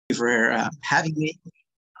For having me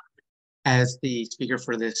as the speaker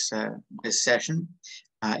for this session.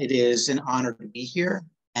 It is an honor to be here,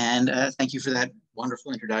 and thank you for that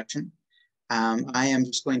wonderful introduction. I am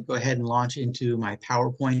just going to go ahead and launch into my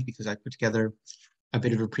PowerPoint because I put together a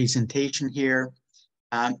bit of a presentation here.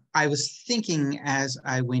 I was thinking as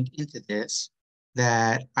I went into this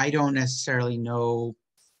that I don't necessarily know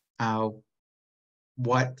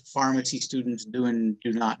what pharmacy students do and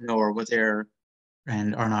do not know, or what they're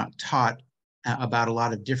and are not taught about a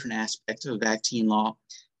lot of different aspects of vaccine law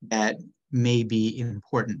that may be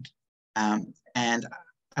important. And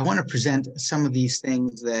I want to present some of these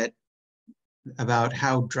things about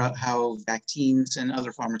how vaccines and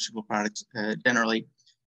other pharmaceutical products generally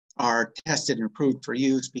are tested and approved for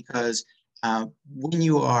use, because when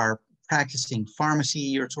you are practicing pharmacy,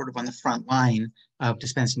 you're sort of on the front line of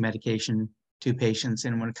dispensing medication to patients.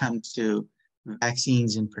 And when it comes to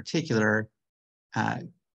vaccines in particular,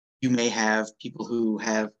 you may have people who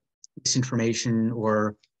have misinformation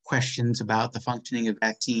or questions about the functioning of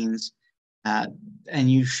vaccines,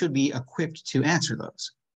 and you should be equipped to answer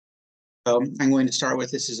those. So I'm going to start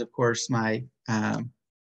with, this is of course my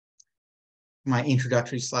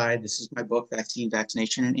introductory slide. This is my book,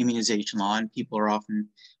 Vaccination, and Immunization Law, and people are often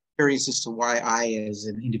curious as to why I, as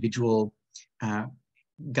an individual,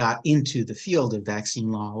 got into the field of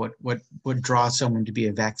vaccine law. What draws someone to be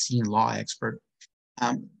a vaccine law expert?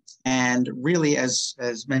 And really, as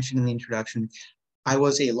mentioned in the introduction, I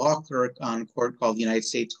was a law clerk on a court called the United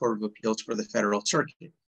States Court of Appeals for the Federal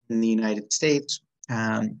Circuit in the United States.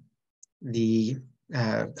 The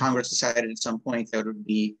Congress decided at some point that it would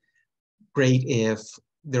be great if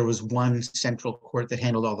there was one central court that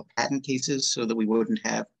handled all the patent cases, so that we wouldn't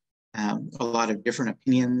have a lot of different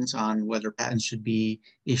opinions on whether patents should be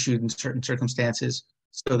issued in certain circumstances.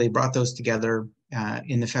 So they brought those together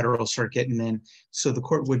in the Federal Circuit, and then so the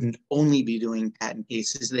court wouldn't only be doing patent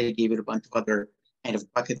cases, they gave it a bunch of other kind of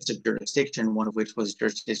buckets of jurisdiction, one of which was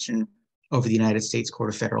jurisdiction over the United States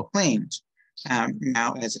Court of Federal Claims.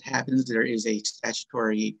 Now, as it happens, there is a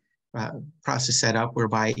statutory process set up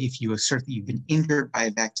whereby if you assert that you've been injured by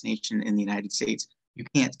a vaccination in the United States, you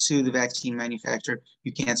can't sue the vaccine manufacturer,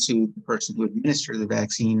 you can't sue the person who administered the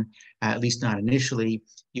vaccine, at least not initially.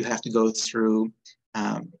 You have to go through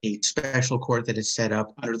a special court that is set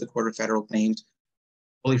up under the Court of Federal Claims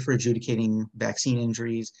only for adjudicating vaccine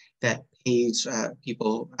injuries, that pays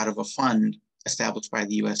people out of a fund established by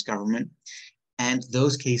the US government. And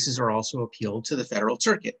those cases are also appealed to the Federal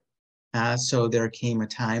Circuit. So there came a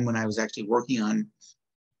time when I was actually working on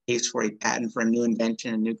a case for a patent for a new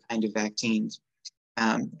invention, a new kind of vaccines.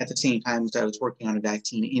 At the same time as I was working on a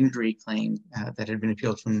vaccine injury claim that had been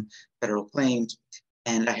appealed from federal claims.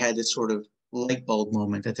 And I had this sort of light bulb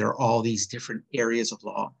moment that there are all these different areas of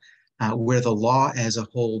law where the law as a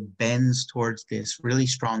whole bends towards this really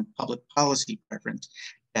strong public policy preference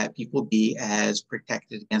that people be as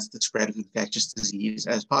protected against the spread of infectious disease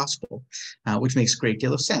as possible, which makes a great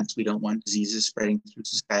deal of sense. We don't want diseases spreading through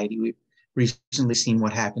society. We've recently seen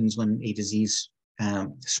what happens when a disease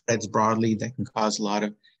spreads broadly that can cause a lot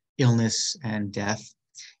of illness and death.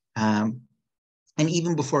 And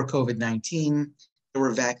even before COVID-19, there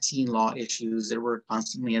were vaccine law issues that were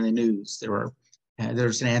constantly in the news.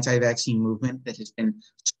 There's an anti-vaccine movement that has been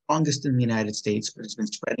strongest in the United States, but has been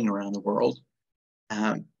spreading around the world.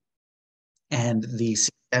 And the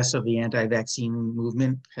success of the anti-vaccine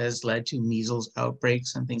movement has led to measles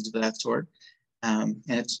outbreaks and things of that sort. And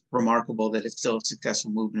it's remarkable that it's still a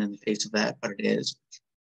successful movement in the face of that, but it is.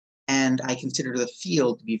 And I consider the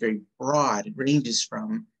field to be very broad. It ranges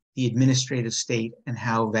from the administrative state and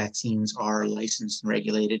how vaccines are licensed and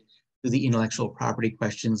regulated to the intellectual property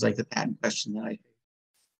questions like the patent question that I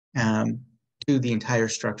to the entire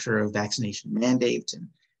structure of vaccination mandates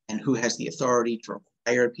and who has the authority to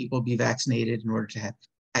require people to be vaccinated in order to have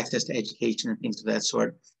access to education and things of that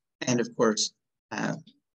sort. And of course,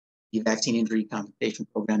 the vaccine injury compensation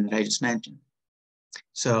program that I just mentioned.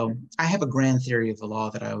 So I have a grand theory of the law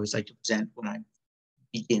that I always like to present when I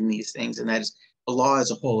begin these things, and that is the law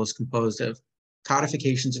as a whole is composed of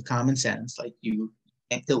codifications of common sense, like you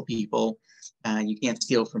can't kill people, you can't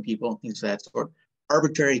steal from people, things of that sort.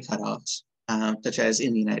 Arbitrary cutoffs, such as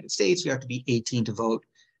in the United States, you have to be 18 to vote,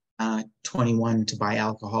 21 to buy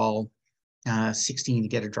alcohol, 16 to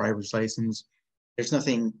get a driver's license. There's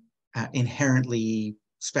nothing inherently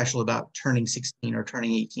special about turning 16 or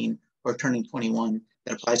turning 18 or turning 21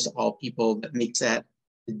 that applies to all people that makes that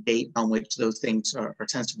the date on which those things are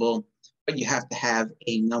sensible. But you have to have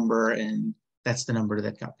a number, and that's the number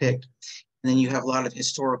that got picked. And then you have a lot of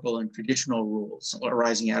historical and traditional rules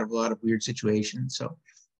arising out of a lot of weird situations. So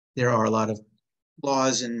there are a lot of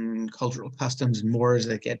laws and cultural customs and mores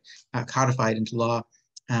that get codified into law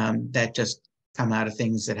that just come out of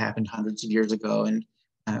things that happened hundreds of years ago, and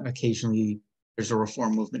occasionally there's a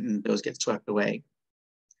reform movement and those get swept away.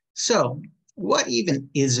 So what even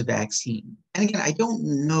is a vaccine? And again, I don't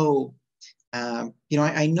know,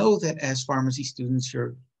 I know that as pharmacy students,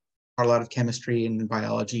 you're a lot of chemistry and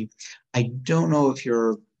biology. I don't know if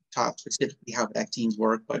you're taught specifically how vaccines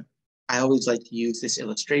work, but I always like to use this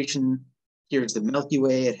illustration. Here's the Milky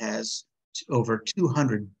Way. It has over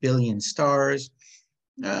 200 billion stars.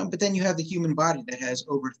 But then you have the human body that has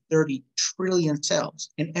over 30 trillion cells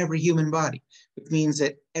in every human body, which means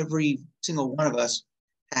that every single one of us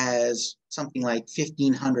has something like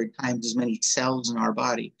 1,500 times as many cells in our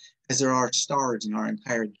body as there are stars in our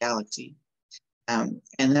entire galaxy. And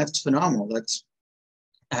that's phenomenal. That's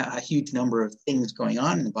a huge number of things going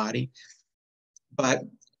on in the body. But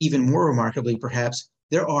even more remarkably, perhaps,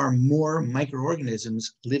 there are more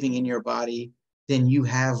microorganisms living in your body than you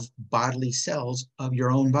have bodily cells of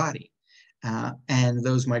your own body. And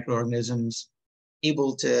those microorganisms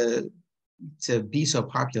able to be so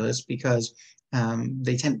populous because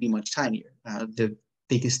they tend to be much tinier. The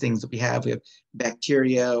biggest things that we have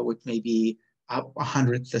bacteria, which may be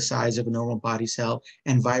 1/100th the size of a normal body cell,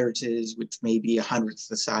 and viruses, which may be 100th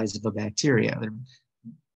the size of a bacteria.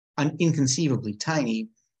 They're inconceivably tiny,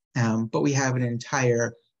 but we have an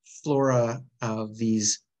entire flora of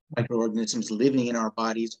these microorganisms living in our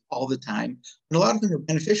bodies all the time. And a lot of them are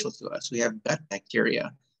beneficial to us. We have gut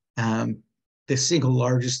bacteria, the single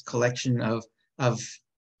largest collection of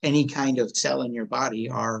any kind of cell in your body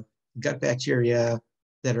are gut bacteria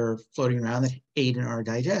that are floating around that aid in our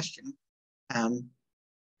digestion.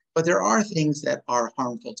 But there are things that are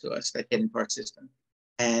harmful to us that get into our system.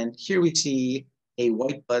 And here we see a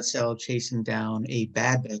white blood cell chasing down a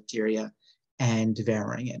bad bacteria and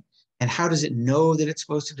devouring it. And how does it know that it's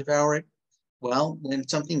supposed to devour it? Well, when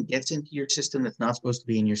something gets into your system that's not supposed to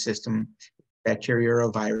be in your system, bacteria or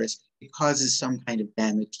a virus, it causes some kind of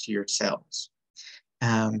damage to your cells.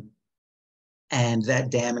 And that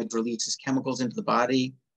damage releases chemicals into the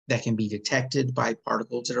body that can be detected by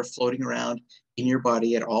particles that are floating around in your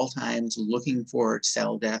body at all times, looking for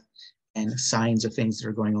cell death and signs of things that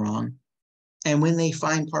are going wrong. And when they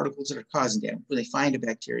find particles that are causing damage, when they find a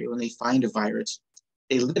bacteria, when they find a virus,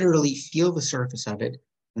 they literally feel the surface of it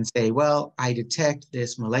and say, well, I detect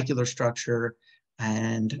this molecular structure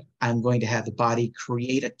and I'm going to have the body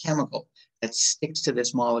create a chemical that sticks to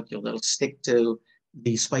this molecule, that'll stick to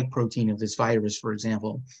the spike protein of this virus, for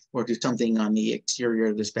example, or to something on the exterior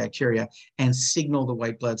of this bacteria and signal the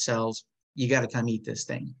white blood cells, you got to come eat this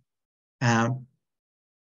thing.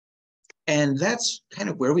 And that's kind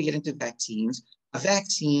of where we get into vaccines. A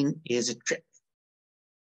vaccine is a trick.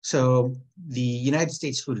 So the United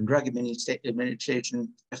States Food and Drug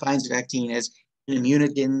Administration defines a vaccine as an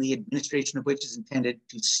immunogen, the administration of which is intended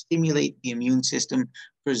to stimulate the immune system to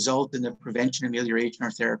result in the prevention, amelioration,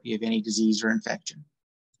 or therapy of any disease or infection.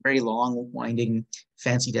 Very long, winding,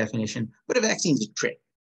 fancy definition, but a vaccine is a trick.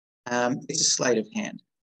 It's a sleight of hand.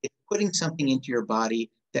 It's putting something into your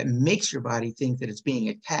body that makes your body think that it's being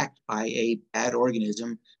attacked by a bad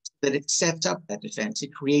organism, so that it sets up that defense.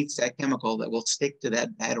 It creates that chemical that will stick to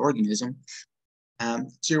that bad organism. So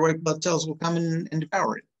your white blood cells will come in and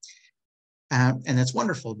devour it. And that's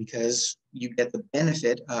wonderful because you get the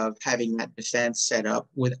benefit of having that defense set up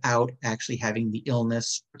without actually having the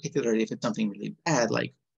illness, particularly if it's something really bad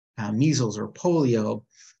like measles or polio.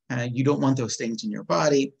 You don't want those things in your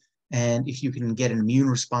body. And if you can get an immune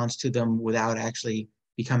response to them without actually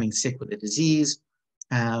becoming sick with a disease,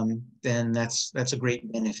 then that's a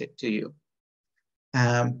great benefit to you.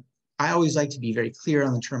 I always like to be very clear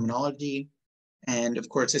on the terminology. And of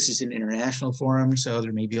course, this is an international forum, so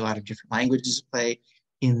there may be a lot of different languages at play.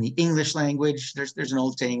 In the English language, there's an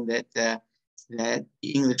old saying that the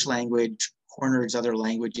English language corners other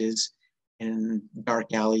languages in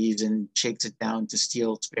dark alleys and shakes it down to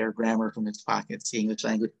steal spare grammar from its pockets. The English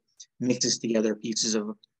language mixes together pieces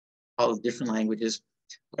of all the different languages.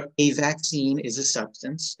 But a vaccine is a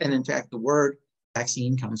substance, and in fact, the word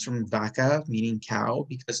vaccine comes from vaca, meaning cow,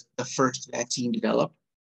 because the first vaccine developed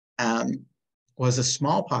was a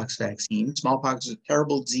smallpox vaccine. Smallpox is a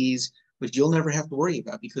terrible disease, which you'll never have to worry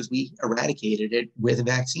about because we eradicated it with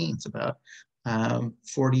vaccines about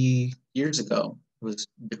 40 years ago. It was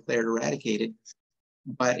declared eradicated.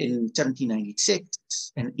 But in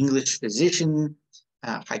 1796, an English physician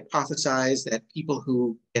hypothesized that people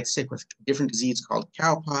who get sick with a different disease called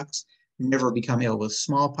cowpox never become ill with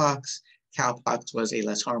smallpox. Cowpox was a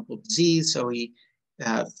less harmful disease, so he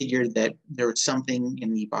figured that there was something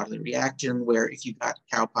in the bodily reaction where if you got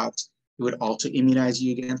cowpox, It would also immunize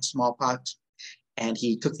you against smallpox. And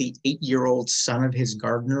he took the 8-year-old son of his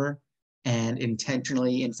gardener and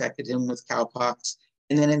intentionally infected him with cowpox,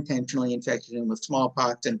 and then intentionally infected him with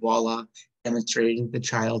smallpox, and voila, demonstrating the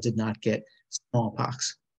child did not get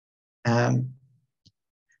smallpox.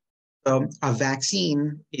 So a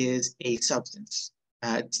vaccine is a substance.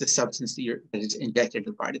 It's the substance that is injected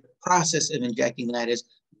into the body. The process of injecting that is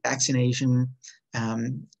vaccination.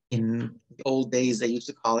 In the old days, they used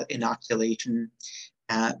to call it inoculation.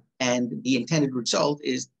 And the intended result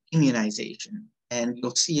is immunization. And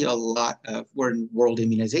you'll see a lot of, we're in World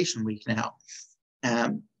Immunization Week now.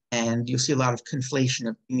 And you'll see a lot of conflation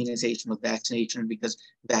of immunization with vaccination, because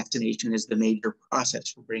vaccination is the major process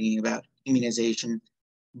for bringing about immunization.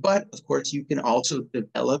 But of course, you can also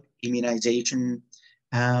develop immunization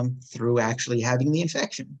through actually having the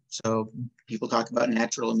infection. So people talk about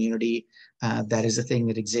natural immunity. That is a thing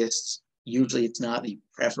that exists. Usually it's not the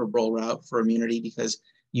preferable route for immunity, because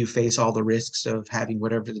you face all the risks of having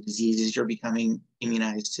whatever the disease is you're becoming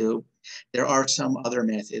immunized to. There are some other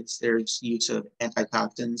methods. There's use of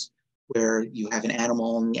antitoxins, where you have an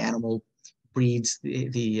animal and the animal breeds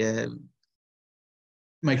the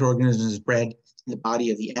microorganisms bred in the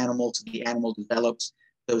body of the animal, so the animal develops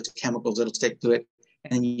those chemicals that'll stick to it.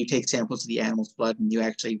 And then you take samples of the animal's blood and you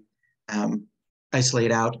actually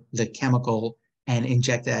isolate out the chemical and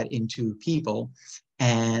inject that into people.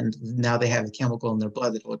 And now they have a chemical in their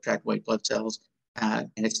blood that will attract white blood cells. And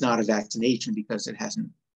it's not a vaccination because it hasn't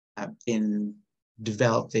been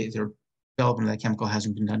developed. Their development of that chemical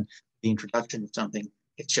hasn't been done. The introduction of something,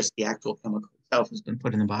 it's just the actual chemical itself has been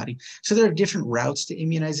put in the body. So there are different routes to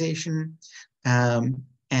immunization.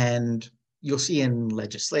 And you'll see in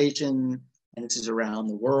legislation, and this is around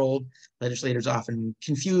the world, legislators often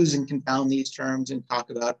confuse and confound these terms and talk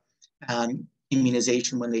about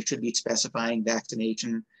immunization when they should be specifying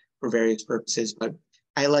vaccination for various purposes, but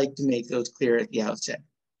I like to make those clear at the outset.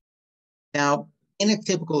 Now, in a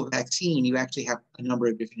typical vaccine, you actually have a number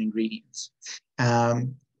of different ingredients.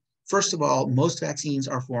 First of all, most vaccines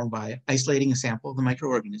are formed by isolating a sample of the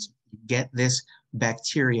microorganism. You get this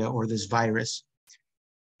bacteria or this virus,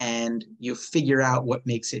 and you figure out what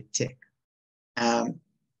makes it tick.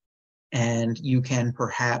 And you can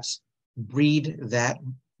perhaps breed that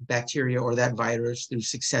bacteria or that virus through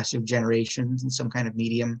successive generations in some kind of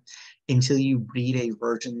medium until you breed a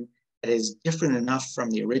version that is different enough from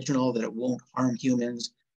the original that it won't harm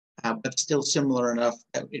humans, but still similar enough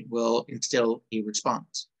that it will instill a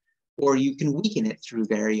response. Or you can weaken it through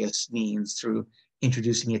various means, through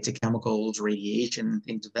introducing it to chemicals, radiation,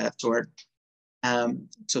 things of that sort,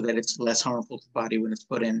 so that it's less harmful to the body when it's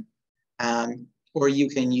put in. Or you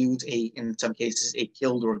can use in some cases, a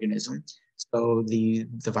killed organism. So the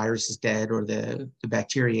virus is dead or the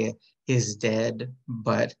bacteria is dead,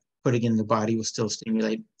 but putting it in the body will still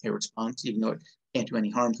stimulate a response, even though it can't do any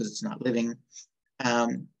harm because it's not living.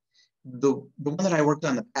 The one that I worked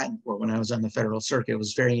on the patent for when I was on the federal circuit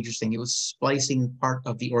was very interesting. It was splicing part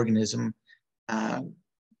of the organism that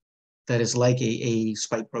is like a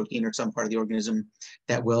spike protein or some part of the organism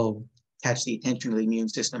that will catch the attention of the immune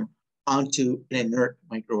system onto an inert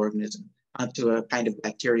microorganism, onto a kind of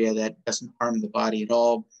bacteria that doesn't harm the body at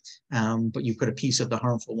all, but you put a piece of the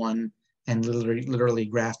harmful one and literally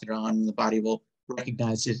graft it on, and the body will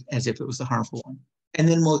recognize it as if it was the harmful one. And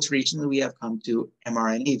then most recently, we have come to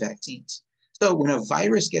mRNA vaccines. So when a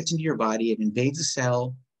virus gets into your body, it invades a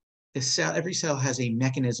cell. Every cell has a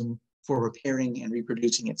mechanism for repairing and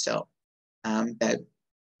reproducing itself that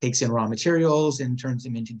takes in raw materials and turns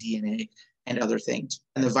them into DNA and other things.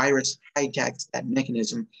 And the virus hijacks that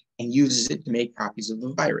mechanism and uses it to make copies of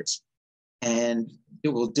the virus. And it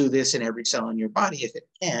will do this in every cell in your body if it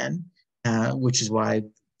can, which is why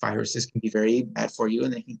viruses can be very bad for you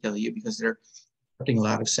and they can kill you because they're hurting a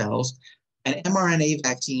lot of cells. An mRNA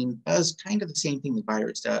vaccine does kind of the same thing the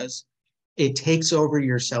virus does. It takes over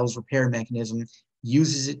your cell's repair mechanism,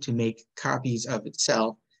 uses it to make copies of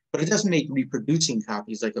itself, but it doesn't make reproducing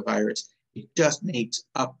copies like a virus. It just makes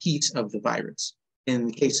a piece of the virus. In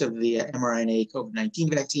the case of the mRNA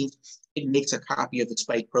COVID-19 vaccines, it makes a copy of the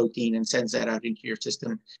spike protein and sends that out into your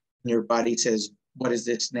system. And your body says, what is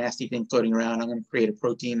this nasty thing floating around? I'm going to create a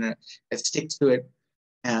protein that sticks to it.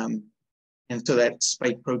 And so that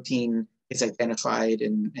spike protein is identified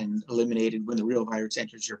and eliminated when the real virus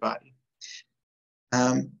enters your body.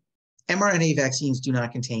 mRNA vaccines do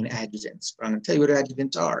not contain adjuvants, but I'm going to tell you what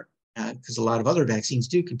adjuvants are, because a lot of other vaccines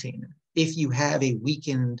do contain them. If you have a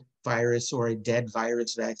weakened virus or a dead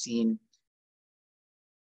virus vaccine,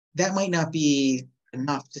 that might not be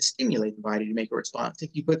enough to stimulate the body to make a response. If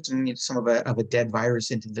you put some of a dead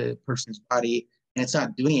virus into the person's body, and it's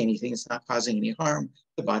not doing anything, it's not causing any harm,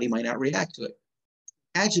 the body might not react to it.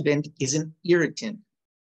 Adjuvant is an irritant.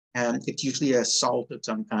 It's usually a salt of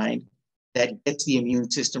some kind that gets the immune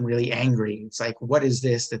system really angry. It's like, what is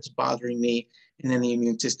this that's bothering me? And then the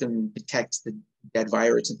immune system detects the dead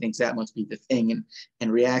virus and thinks that must be the thing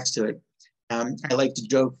and reacts to it. I like to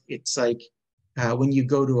joke, it's like when you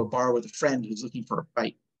go to a bar with a friend who's looking for a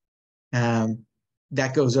fight.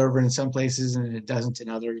 That goes over in some places and it doesn't in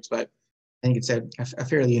others, but I think it's a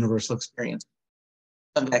fairly universal experience.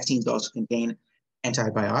 Some vaccines also contain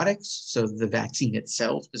antibiotics, so the vaccine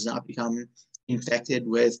itself does not become infected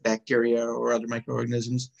with bacteria or other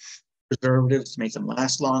microorganisms. Preservatives to make them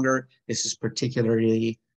last longer. This is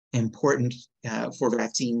particularly important for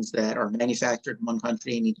vaccines that are manufactured in one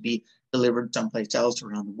country and need to be delivered someplace else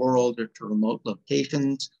around the world or to remote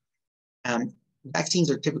locations. Vaccines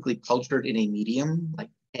are typically cultured in a medium, like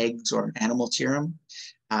eggs or an animal serum.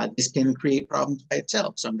 This can create problems by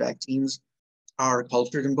itself. Some vaccines are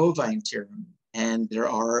cultured in bovine serum, and there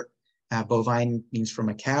are bovine means from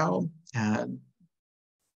a cow.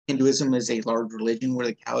 Hinduism is a large religion where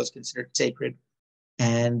the cow is considered sacred.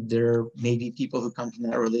 And there may be people who come from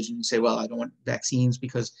that religion and say, well, I don't want vaccines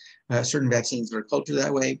because certain vaccines are cultured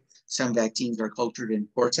that way. Some vaccines are cultured in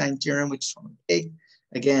porcine serum, which is from a pig.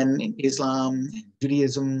 Again, in Islam and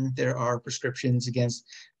Judaism, there are prescriptions against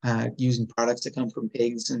using products that come from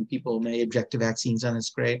pigs, and people may object to vaccines on these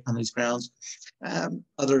grounds.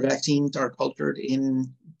 Other vaccines are cultured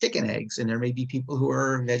in chicken eggs, and there may be people who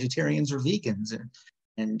are vegetarians or vegans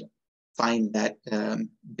and find that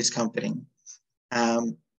discomforting.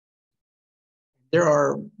 There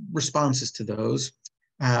are responses to those,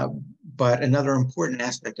 but another important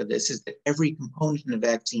aspect of this is that every component in a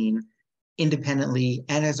vaccine, independently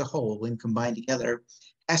and as a whole, when combined together,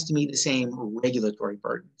 has to meet the same regulatory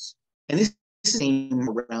burdens. And this is the same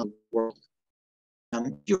around the world.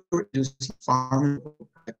 If you're introducing pharmaceutical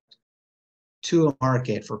products to a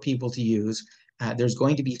market for people to use, there's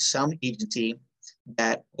going to be some agency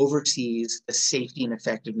that oversees the safety and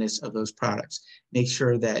effectiveness of those products. Make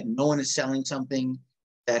sure that no one is selling something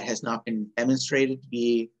that has not been demonstrated to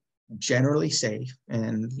be generally safe.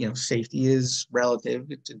 And safety is relative.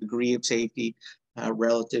 It's a degree of safety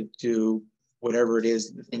relative to whatever it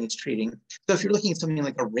is the thing is treating. So if you're looking at something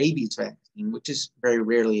like a rabies vaccine, which is very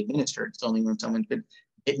rarely administered, it's only when someone's been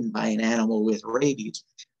bitten by an animal with rabies.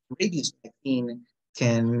 Rabies vaccine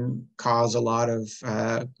can cause a lot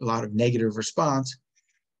of negative response,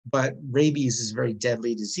 but rabies is a very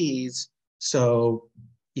deadly disease. So,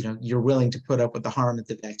 you're willing to put up with the harm that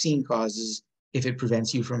the vaccine causes if it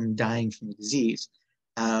prevents you from dying from the disease.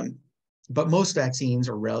 But most vaccines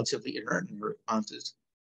are relatively inert in their responses.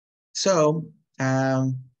 So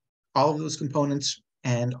all of those components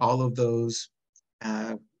and all of those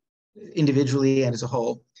individually and as a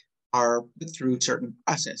whole are put through certain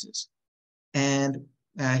processes. And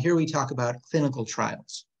here we talk about clinical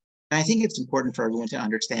trials. And I think it's important for everyone to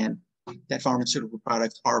understand that pharmaceutical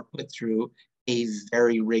products are put through a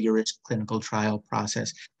very rigorous clinical trial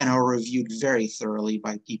process and are reviewed very thoroughly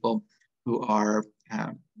by people who are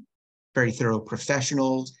very thorough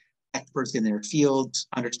professionals, experts in their fields,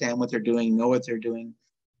 understand what they're doing, know what they're doing.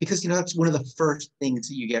 Because that's one of the first things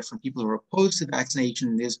that you get from people who are opposed to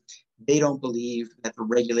vaccination is they don't believe that the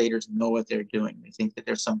regulators know what they're doing. They think that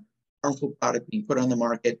there's some harmful product being put on the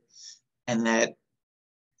market and that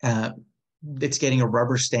it's getting a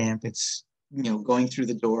rubber stamp. It's going through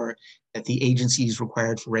the door, that the agencies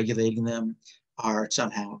required for regulating them are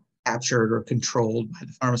somehow captured or controlled by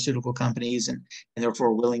the pharmaceutical companies and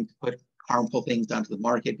therefore willing to put harmful things onto the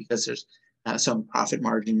market because there's some profit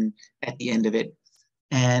margin at the end of it.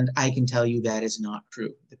 And I can tell you that is not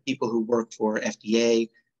true. The people who work for FDA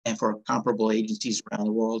and for comparable agencies around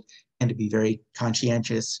the world tend to be very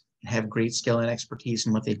conscientious and have great skill and expertise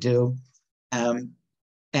in what they do.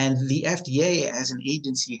 And the FDA as an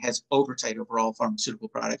agency has oversight over all pharmaceutical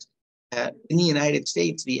products. In the United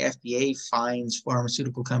States, the FDA fines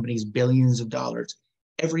pharmaceutical companies billions of dollars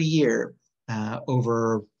every year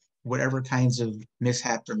over whatever kinds of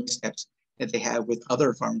mishaps or missteps that they have with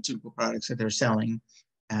other pharmaceutical products that they're selling,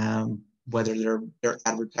 whether they're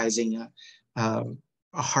advertising a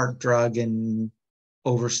heart drug and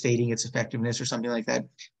overstating its effectiveness or something like that.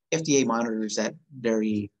 FDA monitors that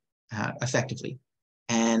very effectively.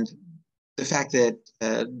 And the fact that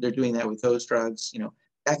they're doing that with those drugs,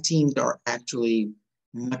 vaccines are actually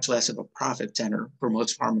much less of a profit center for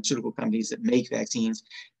most pharmaceutical companies that make vaccines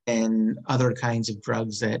than other kinds of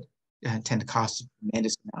drugs that tend to cost a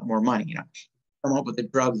tremendous amount more money. Come up with a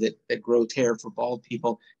drug that grows hair for bald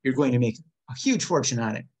people, you're going to make a huge fortune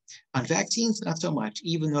on it. On vaccines, not so much,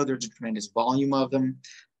 even though there's a tremendous volume of them.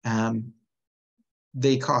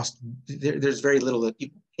 They cost, there's very little that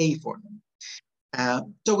people pay for them.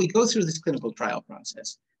 So we go through this clinical trial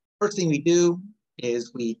process. First thing we do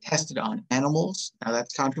is we test it on animals. Now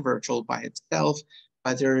that's controversial by itself,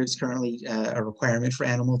 but there is currently a requirement for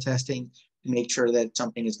animal testing to make sure that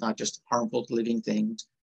something is not just harmful to living things.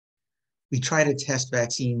 We try to test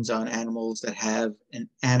vaccines on animals that have an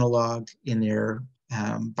analog in their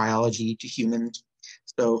biology to humans.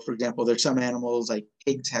 So, for example, there's some animals like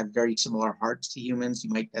pigs have very similar hearts to humans.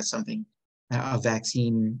 You might test something, a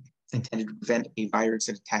vaccine intended to prevent a virus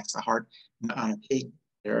that attacks the heart on a pig.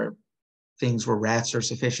 There are things where rats are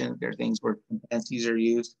sufficient. There are things where chimpanzees are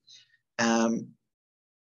used.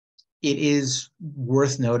 It is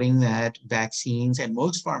worth noting that vaccines and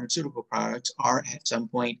most pharmaceutical products are at some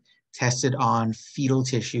point tested on fetal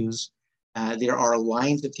tissues. There are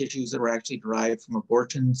lines of tissues that were actually derived from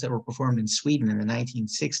abortions that were performed in Sweden in the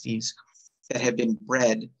 1960s that have been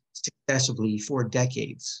bred successively for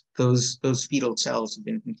decades. Those fetal cells have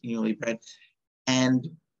been continually bred. And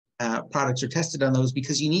products are tested on those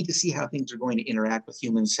because you need to see how things are going to interact with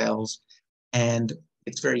human cells. And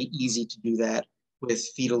it's very easy to do that with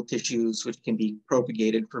fetal tissues, which can be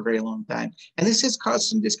propagated for a very long time. And this has caused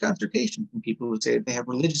some disconcertation from people who say they have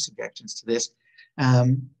religious objections to this.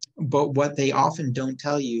 But what they often don't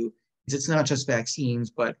tell you is it's not just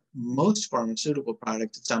vaccines, but most pharmaceutical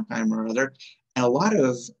products at some time or other, and a lot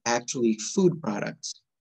of actually food products.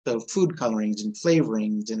 So food colorings and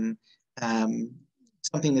flavorings and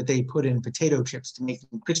something that they put in potato chips to make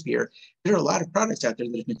them crispier. There are a lot of products out there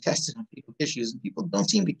that have been tested on fetal tissues, and people don't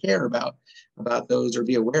seem to care about those or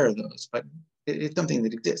be aware of those, but it's something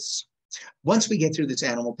that exists. Once we get through this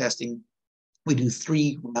animal testing, we do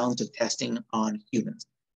 3 rounds of testing on humans.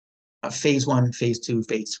 Phase 1, phase 2,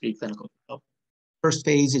 phase 3 clinical trial. First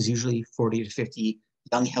phase is usually 40 to 50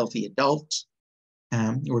 young, healthy adults.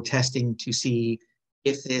 We're testing to see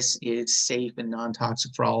if this is safe and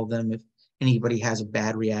non-toxic for all of them, if anybody has a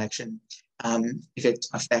bad reaction, if it's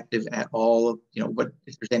effective at all,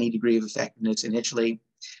 if there's any degree of effectiveness initially.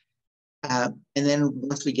 And then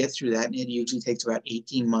once we get through that, and it usually takes about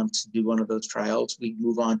 18 months to do one of those trials, we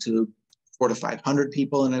move on to 400 to 500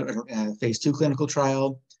 people in a phase 2 clinical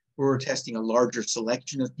trial. We're testing a larger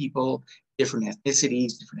selection of people, different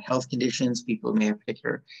ethnicities, different health conditions. People may have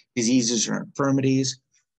particular diseases or infirmities.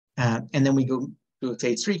 And then we go to a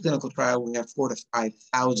phase 3 clinical trial. We have 4,000 to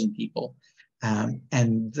 5,000 people.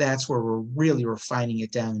 And that's where we're really refining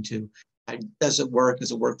it down to, does it work?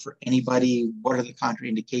 Does it work for anybody? What are the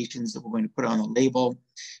contraindications that we're going to put on the label?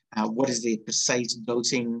 What is the precise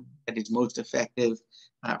dosing that is most effective?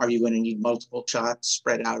 Are you going to need multiple shots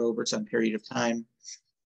spread out over some period of time?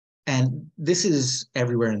 And this is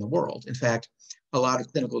everywhere in the world. In fact, a lot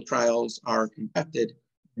of clinical trials are conducted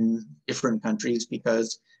in different countries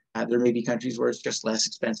because there may be countries where it's just less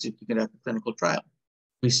expensive to conduct a clinical trial.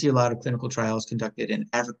 We see a lot of clinical trials conducted in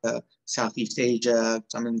Africa, Southeast Asia,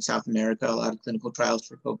 some in South America. A lot of clinical trials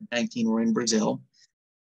for COVID-19 were in Brazil.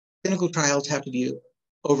 Clinical trials have to be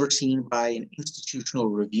overseen by an institutional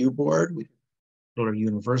review board, which are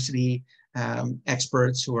university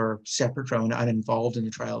experts who are separate from and uninvolved in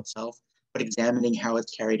the trial itself, but examining how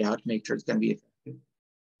it's carried out to make sure it's going to be effective.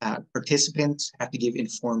 Participants have to give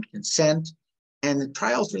informed consent, and the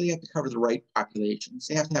trials really have to cover the right populations.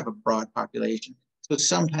 They have to have a broad population. So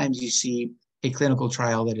sometimes you see a clinical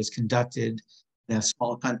trial that is conducted in a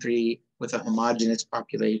small country with a homogeneous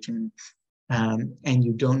population, and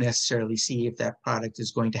you don't necessarily see if that product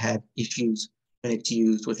is going to have issues when it's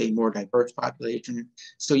used with a more diverse population.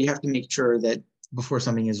 So you have to make sure that before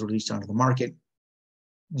something is released onto the market,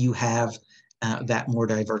 you have that more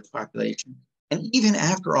diverse population. And even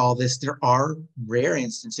after all this, there are rare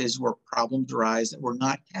instances where problems arise that were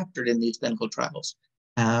not captured in these clinical trials.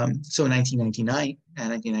 So in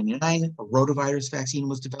 1999, a rotavirus vaccine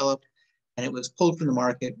was developed, and it was pulled from the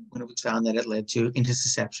market when it was found that it led to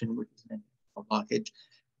intussusception, which is a blockage,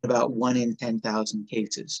 about 1 in 10,000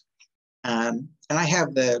 cases. And I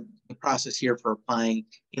have the process here for applying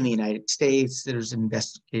in the United States. There's an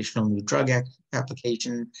investigational new drug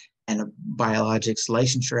application and a biologics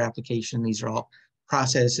licensure application. These are all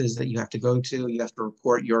processes that you have to go to. You have to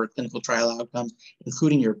report your clinical trial outcomes,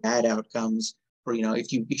 including your bad outcomes. Or,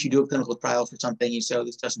 if you do a clinical trial for something, you say, oh,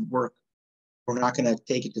 this doesn't work, we're not going to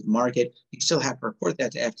take it to the market. You still have to report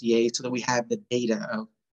that to FDA so that we have the data of,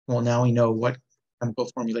 well, now we know what chemical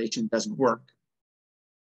formulation doesn't work.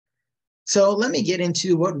 So let me get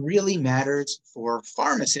into what really matters for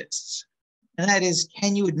pharmacists, and that is,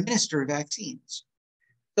 can you administer vaccines?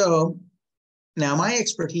 So Now, my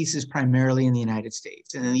expertise is primarily in the United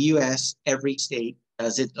States. And in the US, every state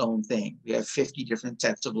does its own thing. We have 50 different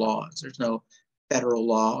sets of laws. There's no federal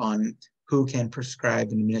law on who can prescribe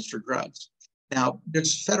and administer drugs. Now,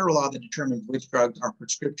 there's federal law that determines which drugs are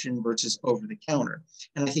prescription versus over-the-counter.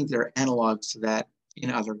 And I think there are analogs to that in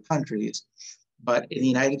other countries. But in the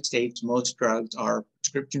United States, most drugs are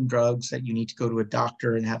prescription drugs that you need to go to a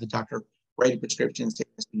doctor and have the doctor write a prescription and say,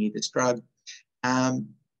 yes, you need this drug.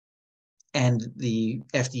 And the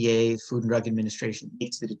FDA, Food and Drug Administration,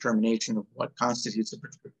 makes the determination of what constitutes a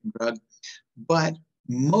prescription drug. But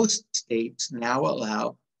most states now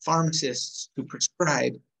allow pharmacists to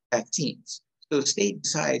prescribe vaccines. So the state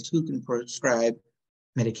decides who can prescribe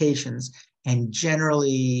medications, and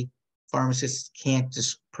generally pharmacists can't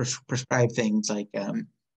just prescribe things like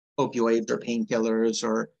opioids or painkillers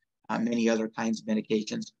or many other kinds of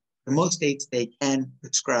medications. In most states, they can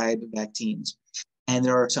prescribe vaccines. And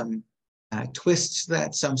there are some twists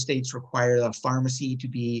that some states require the pharmacy to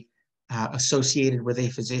be associated with a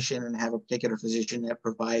physician and have a particular physician that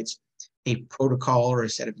provides a protocol or a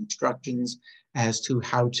set of instructions as to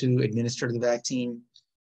how to administer the vaccine.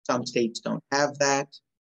 Some states don't have that.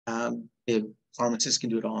 The pharmacists can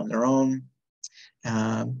do it all on their own.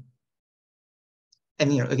 And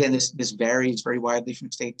again, this varies very widely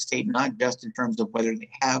from state to state, not just in terms of whether they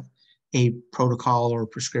have a protocol or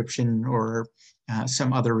prescription or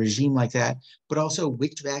some other regime like that, but also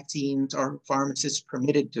which vaccines are pharmacists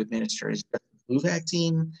permitted to administer. Is it the flu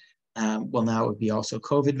vaccine? Well, now it would be also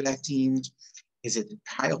COVID vaccines. Is it the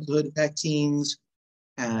childhood vaccines?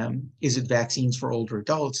 Is it vaccines for older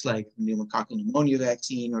adults like the pneumococcal pneumonia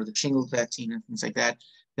vaccine or the shingles vaccine and things like that,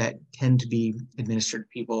 that tend to be administered to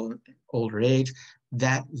people older age?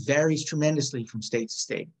 That varies tremendously from state to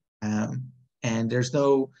state. And there's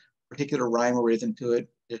no particular rhyme or rhythm to it.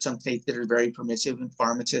 There's some states that are very permissive and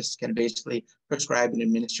pharmacists can basically prescribe and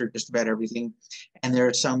administer just about everything. And there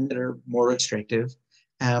are some that are more restrictive.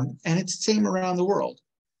 And it's the same around the world.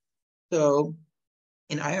 So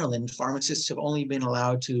in Ireland, pharmacists have only been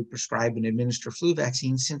allowed to prescribe and administer flu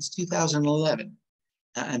vaccines since 2011.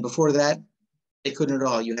 And before that, they couldn't at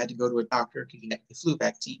all. You had to go to a doctor to get the flu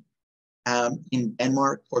vaccine. In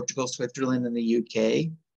Denmark, Portugal, Switzerland, and the UK,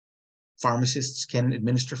 pharmacists can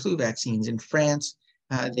administer flu vaccines. In France,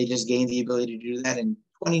 they just gained the ability to do that in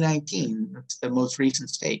 2019. That's the most recent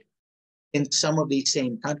state. In some of these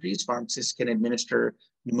same countries, pharmacists can administer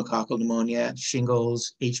pneumococcal pneumonia,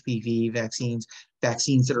 shingles, HPV vaccines,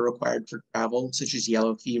 vaccines that are required for travel, such as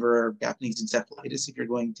yellow fever or Japanese encephalitis if you're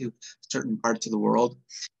going to certain parts of the world.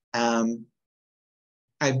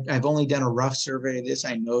 I've only done a rough survey of this.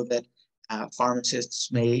 I know that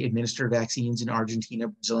pharmacists may administer vaccines in Argentina,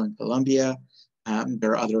 Brazil, and Colombia.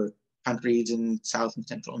 There are other countries in South and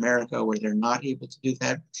Central America where they're not able to do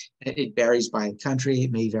that. It varies by country.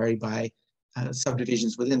 It may vary by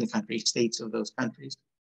subdivisions within the country, states of those countries,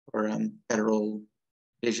 or federal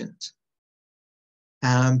divisions.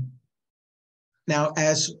 Now,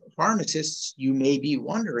 as pharmacists, you may be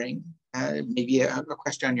wondering, maybe a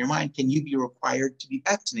question on your mind, can you be required to be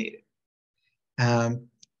vaccinated?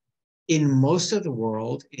 In most of the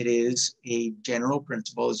world, it is a general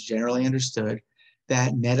principle, it's generally understood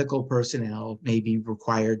that medical personnel may be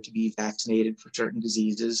required to be vaccinated for certain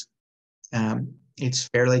diseases. It's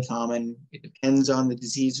fairly common. It depends on the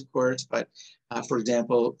disease, of course, but for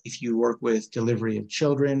example, if you work with delivery of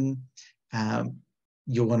children,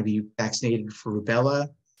 you'll want to be vaccinated for rubella.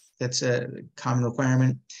 That's a common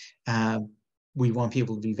requirement. We want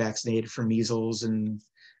people to be vaccinated for measles and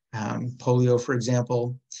polio, for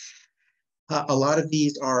example. A lot of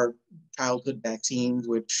these are childhood vaccines,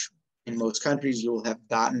 which in most countries you'll have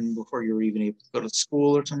gotten before you're even able to go to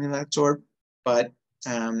school or something of that sort. But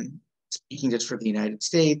speaking just for the United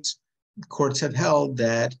States, courts have held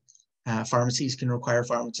that pharmacies can require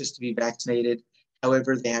pharmacists to be vaccinated.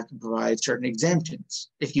 However, they have to provide certain exemptions.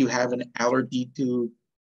 If you have an allergy to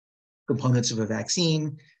components of a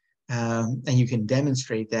vaccine, and you can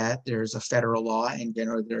demonstrate that, there's a federal law and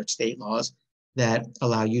generally there are state laws that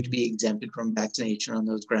allow you to be exempted from vaccination on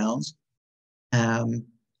those grounds.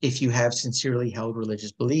 If you have sincerely held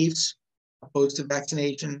religious beliefs opposed to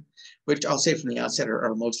vaccination, which I'll say from the outset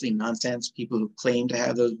are mostly nonsense, people who claim to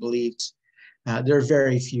have those beliefs. There are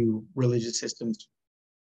very few religious systems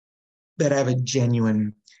that have a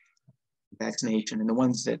genuine vaccination, and the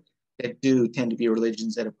ones that do tend to be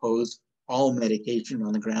religions that oppose all medication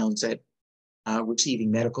on the grounds that receiving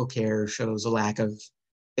medical care shows a lack of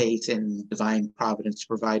faith in divine providence to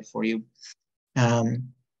provide for you.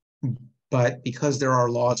 But because there are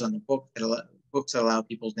laws on the books that allow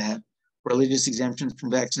people to have religious exemptions from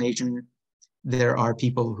vaccination, there are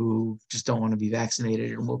people who just don't want to be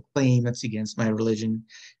vaccinated and will claim it's against my religion.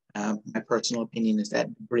 My personal opinion is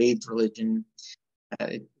that degrades religion.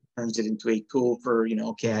 It turns it into a tool for,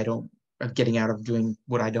 okay, I'm getting out of doing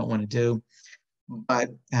what I don't want to do. But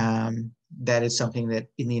that is something that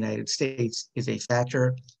in the United States is a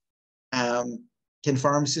factor. Can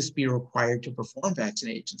pharmacists be required to perform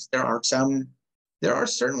vaccinations? There are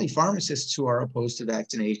certainly pharmacists who are opposed to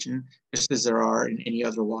vaccination, just as there are in any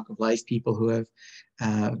other walk of life, people who have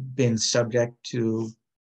been subject to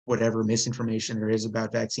whatever misinformation there is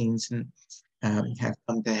about vaccines and have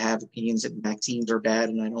come to have opinions that vaccines are bad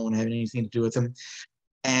and I don't want to have anything to do with them.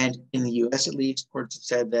 And in the US, at least, courts have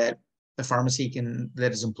said that the pharmacy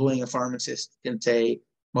that is employing a pharmacist can say,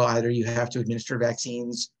 well, either you have to administer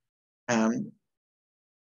vaccines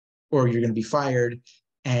or you're going to be fired.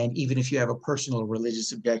 And even if you have a personal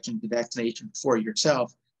religious objection to vaccination for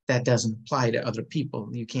yourself, that doesn't apply to other people.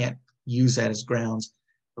 You can't use that as grounds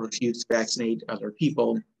to refuse to vaccinate other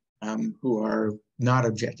people who are not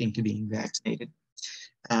objecting to being vaccinated.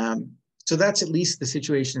 So that's at least the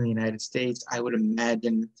situation in the United States. I would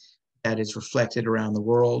imagine that is reflected around the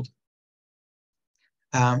world.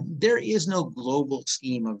 There is no global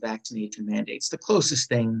scheme of vaccination mandates. The closest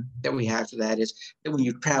thing that we have to that is that when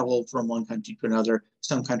you travel from one country to another,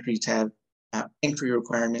 some countries have entry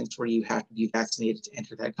requirements where you have to be vaccinated to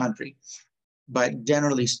enter that country. But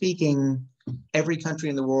generally speaking, every country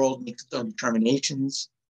in the world makes its own determinations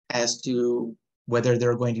as to whether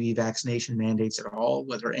there are going to be vaccination mandates at all,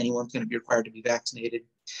 whether anyone's going to be required to be vaccinated.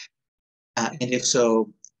 And if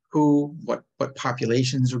so, what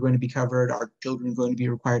populations are going to be covered? Are children going to be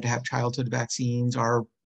required to have childhood vaccines? Are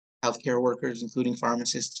healthcare workers, including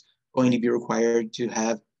pharmacists, going to be required to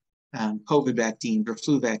have COVID vaccines or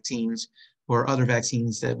flu vaccines or other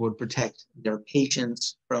vaccines that would protect their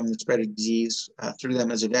patients from the spread of disease through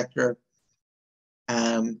them as a vector?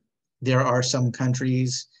 There are some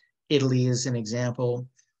countries, Italy is an example,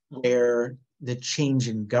 where the change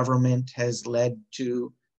in government has led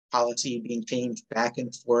to policy being changed back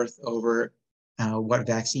and forth over what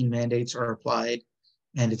vaccine mandates are applied.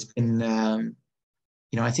 And it's been,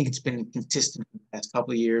 I think it's been consistent in the past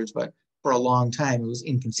couple of years, but for a long time it was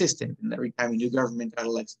inconsistent. And every time a new government got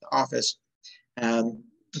elected to office, the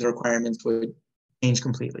requirements would change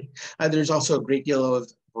completely. There's also a great deal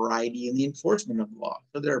of variety in the enforcement of the law.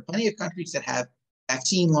 So there are plenty of countries that have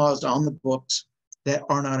vaccine laws on the books that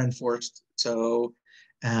are not enforced. So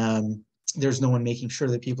there's no one making sure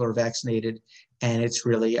that people are vaccinated, and it's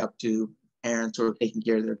really up to parents who are taking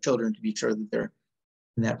care of their children to be sure that they're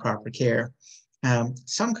in that proper care.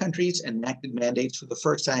 Some countries enacted mandates for the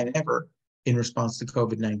first time ever in response to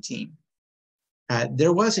COVID-19.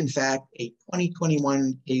 There was, in fact, a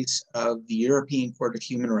 2021 case of the European Court of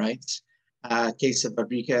Human Rights, case of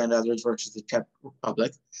Fabrica and others versus the Czech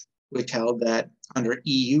Republic, which held that under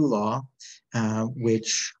EU law,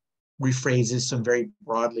 which rephrases some very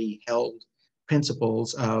broadly held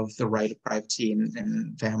principles of the right of privacy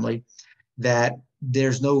and family, that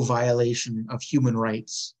there's no violation of human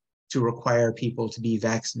rights to require people to be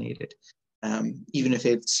vaccinated, even if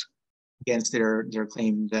it's against their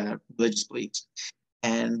claimed religious beliefs.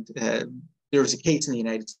 And there was a case in the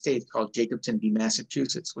United States called Jacobson v.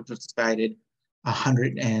 Massachusetts, which was decided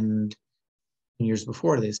 100 years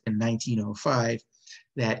before this, in 1905,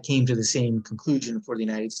 that came to the same conclusion for the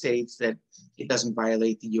United States, that it doesn't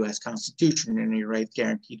violate the US Constitution and any rights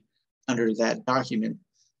guaranteed under that document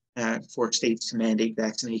for states to mandate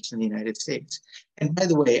vaccination in the United States. And by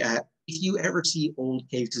the way, if you ever see old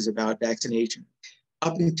cases about vaccination,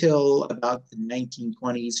 up until about the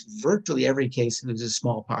 1920s, virtually every case was a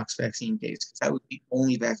smallpox vaccine case, because that was the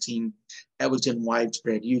only vaccine that was in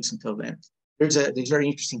widespread use until then. There's a very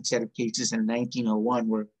interesting set of cases in 1901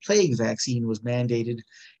 where plague vaccine was mandated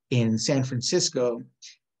in San Francisco,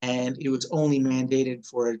 and it was only mandated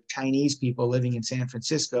for Chinese people living in San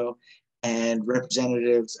Francisco, and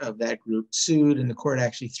representatives of that group sued, and the court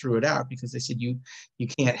actually threw it out because they said you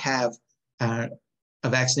can't have a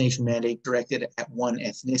vaccination mandate directed at one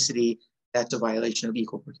ethnicity. That's a violation of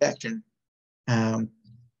equal protection.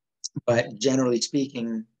 But generally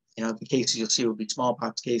speaking, the cases you'll see will be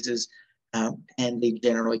smallpox cases, and they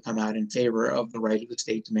generally come out in favor of the right of the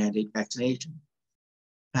state to mandate vaccination.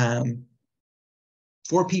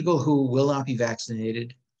 For people who will not be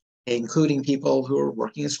vaccinated, including people who are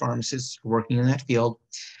working as pharmacists, working in that field,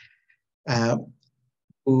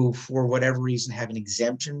 who for whatever reason have an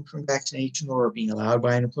exemption from vaccination or are being allowed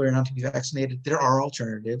by an employer not to be vaccinated, there are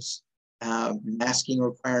alternatives. Masking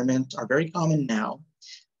requirements are very common now.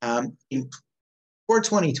 For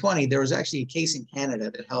 2020, there was actually a case in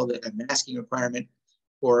Canada that held that a masking requirement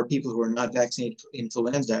for people who are not vaccinated for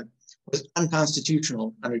influenza was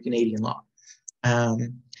unconstitutional under Canadian law.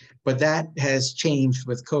 But that has changed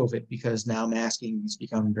with COVID because now masking has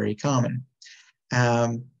become very common.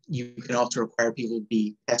 You can also require people to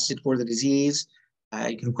be tested for the disease.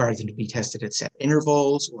 You can require them to be tested at set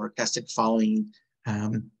intervals or tested following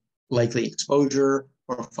likely exposure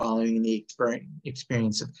or following the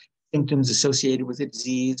experience of symptoms associated with the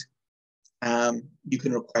disease. You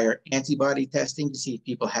can require antibody testing to see if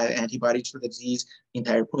people have antibodies for the disease. The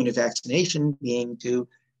entire point of vaccination being to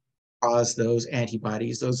cause those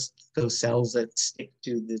antibodies, those cells that stick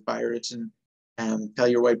to the virus and tell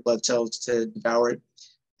your white blood cells to devour it.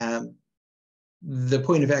 The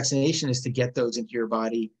point of vaccination is to get those into your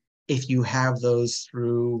body. If you have those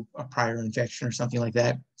through a prior infection or something like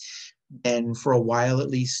that, then for a while at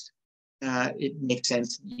least, it makes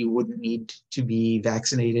sense you wouldn't need to be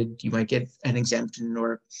vaccinated. You might get an exemption,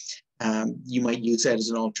 or you might use that as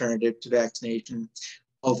an alternative to vaccination.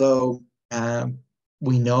 Although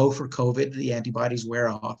we know for COVID, the antibodies wear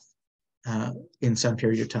off in some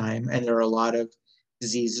period of time, and there are a lot of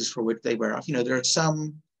diseases for which they wear off. You know, there are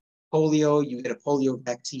some polio, you get a polio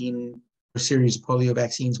vaccine, a series of polio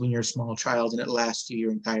vaccines when you're a small child, and it lasts you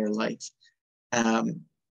your entire life.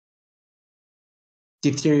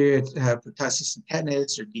 Diphtheria, pertussis and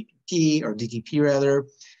tetanus, or DTP rather.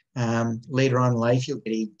 Later on in life, you'll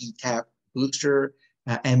get a DTaP booster.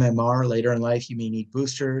 MMR, later in life, you may need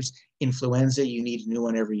boosters. Influenza, you need a new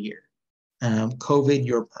one every year. COVID,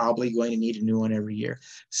 you're probably going to need a new one every year.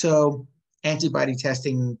 So antibody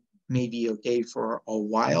testing may be okay for a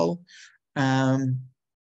while,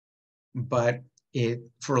 but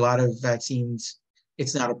for a lot of vaccines,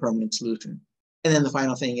 it's not a permanent solution. And then the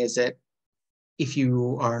final thing is that if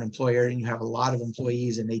you are an employer and you have a lot of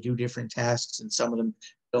employees and they do different tasks and some of them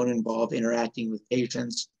don't involve interacting with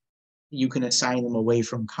patients, you can assign them away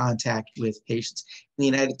from contact with patients. In the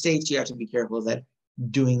United States, you have to be careful that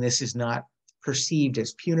doing this is not perceived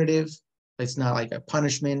as punitive. It's not like a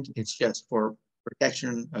punishment. It's just for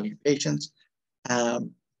protection of your patients.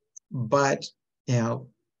 But, you know,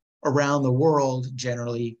 around the world,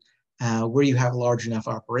 generally, where you have a large enough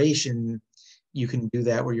operation, you can do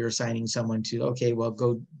that where you're assigning someone to, okay, well,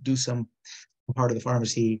 go do some part of the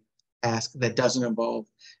pharmacy task that doesn't involve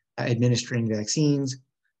administering vaccines.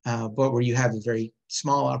 But where you have a very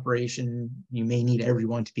small operation, you may need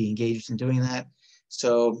everyone to be engaged in doing that.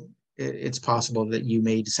 So it's possible that you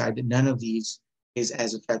may decide that none of these is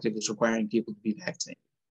as effective as requiring people to be vaccinated.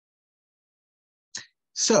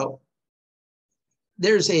 So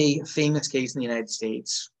there's a famous case in the United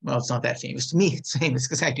States. Well, it's not that famous to me. It's famous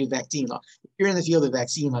because I do vaccine law. If you're in the field of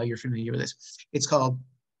vaccine law, you're familiar with this. It's called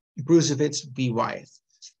Bruesewitz v. Wyeth.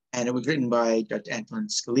 And it was written by Judge Antonin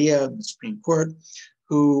Scalia of the Supreme Court,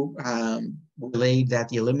 who relayed that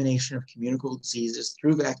the elimination of communicable diseases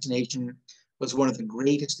through vaccination was one of the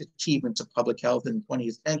greatest achievements of public health in the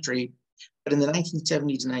 20th century. But in the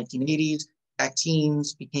 1970s and 1980s,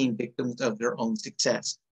 vaccines became victims of their own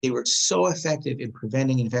success. They were so effective in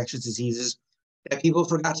preventing infectious diseases that people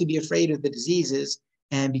forgot to be afraid of the diseases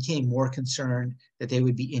and became more concerned that they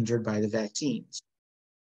would be injured by the vaccines.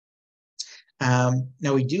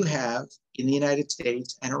 Now, we do have, in the United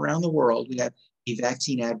States and around the world, we have a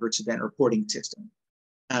vaccine adverse event reporting system.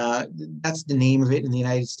 That's the name of it in the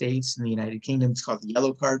United States. In the United Kingdom, it's called the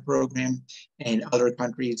Yellow Card Program. And other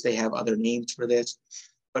countries, they have other names for this.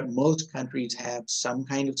 But most countries have some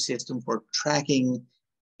kind of system for tracking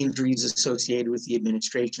injuries associated with the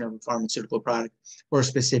administration of a pharmaceutical product, or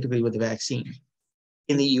specifically with the vaccine.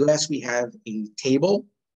 In the US, we have a table.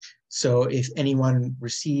 So if anyone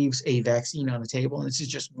receives a vaccine on the table, and this is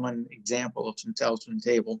just one example of some cells from the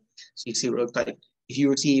table, so you see what it looks like. If you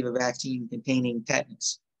receive a vaccine containing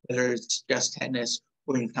tetanus, whether it's just tetanus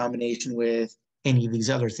or in combination with any of these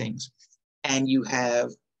other things, and you have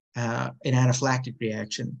an anaphylactic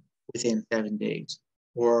reaction within 7 days,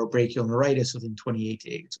 or brachial neuritis within 28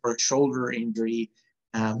 days, or a shoulder injury.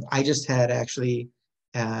 I just had actually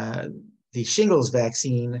the shingles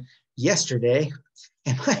vaccine yesterday,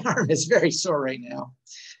 and my arm is very sore right now.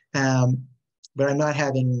 But I'm not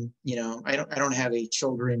having, you know, I don't have a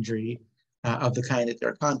shoulder injury of the kind that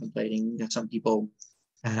they're contemplating. You know, some people,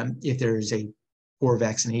 if there's a poor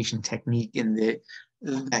vaccination technique in the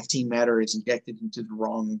vaccine matter is injected into the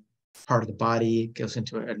wrong part of the body, it goes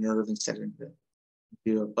into a nerve instead of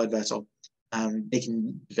into a blood vessel, they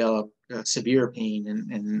can develop severe pain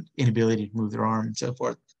and inability to move their arm and so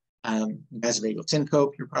forth. Vasovagal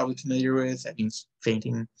syncope, you're probably familiar with, that means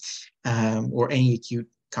fainting, or any acute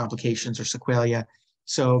complications or sequelae.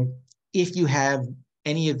 So if you have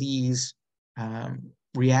any of these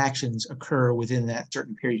reactions occur within that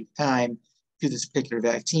certain period of time to this particular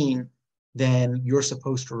vaccine, then you're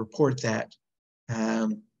supposed to report that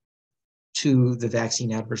to the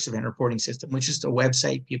Vaccine Adverse Event Reporting System, which is a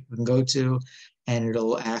website people can go to, and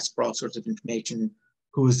it'll ask for all sorts of information.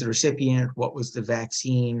 Who was the recipient? What was the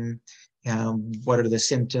vaccine? What are the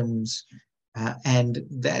symptoms? And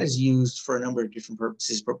that is used for a number of different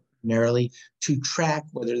purposes, but primarily to track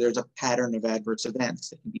whether there's a pattern of adverse events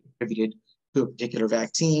that can be attributed to a particular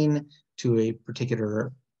vaccine, to a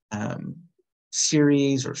particular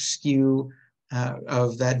series or SKU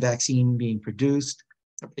of that vaccine being produced,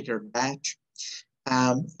 a particular batch.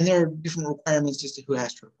 And there are different requirements as to who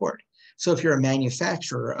has to report. So if you're a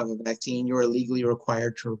manufacturer of a vaccine, you're legally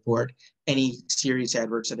required to report any serious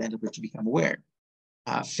adverse event of which you become aware.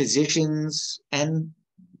 Physicians and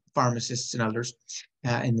pharmacists and others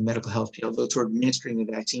in the medical health field, those who are administering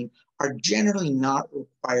the vaccine, are generally not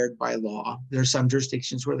required by law. There are some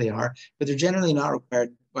jurisdictions where they are, but they're generally not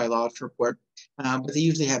required by law to report. But they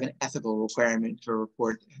usually have an ethical requirement to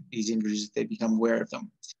report these injuries if they become aware of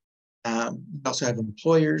them. We also have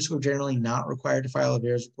employers who are generally not required to file a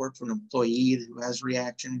VAERS report for an employee who has a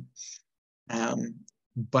reaction,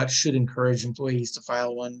 but should encourage employees to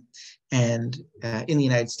file one. And in the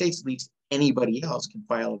United States, at least, anybody else can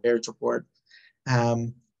file a VAERS report,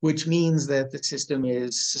 which means that the system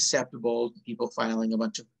is susceptible to people filing a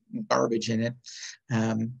bunch of garbage in it,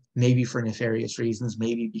 maybe for nefarious reasons,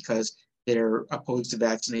 maybe because they're opposed to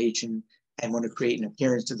vaccination and want to create an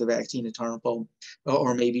appearance that the vaccine is harmful,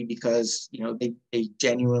 or maybe because they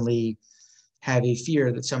genuinely have a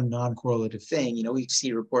fear that some non-correlative thing. We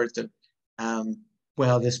see reports of,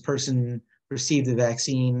 well, this person received the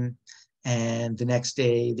vaccine and the next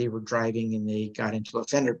day they were driving and they got into a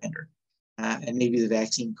fender bender, and maybe the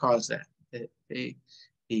vaccine caused that.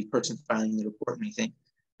 The person filing the report may think.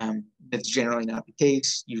 That's generally not the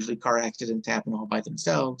case. Usually car accidents happen all by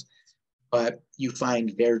themselves, but you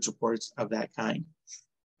find VAERS reports of that kind.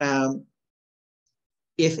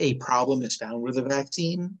 If a problem is found with a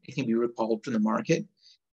vaccine, it can be recalled from the market.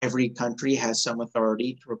 Every country has some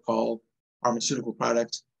authority to recall pharmaceutical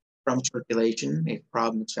products from circulation if a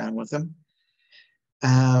problem is found with them.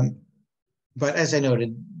 But as I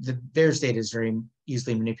noted, the VAERS data is very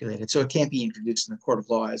easily manipulated, so it can't be introduced in the court of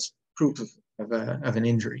law as proof of an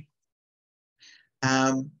injury.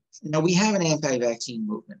 Now, we have an anti-vaccine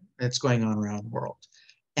movement that's going on around the world,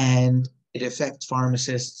 and it affects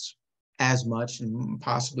pharmacists as much and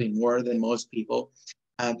possibly more than most people,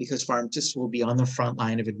 because pharmacists will be on the front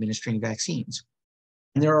line of administering vaccines.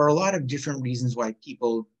 And there are a lot of different reasons why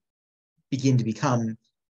people begin to become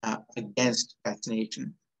against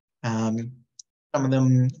vaccination. Some of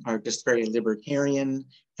them are just very libertarian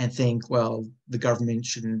and think, well, the government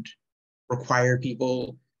shouldn't require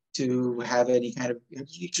people to have any kind of,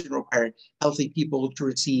 you shouldn't require healthy people to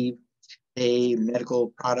receive a medical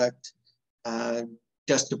product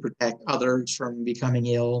just to protect others from becoming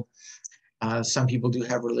ill. Some people do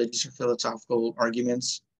have religious or philosophical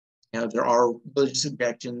arguments. There are religious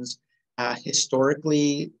objections.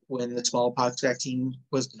 Historically, when the smallpox vaccine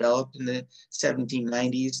was developed in the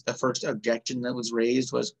 1790s, the first objection that was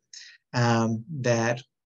raised was that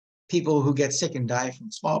people who get sick and die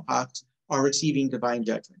from smallpox are receiving divine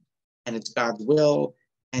judgment, and it's God's will,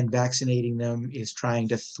 and vaccinating them is trying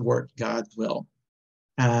to thwart God's will.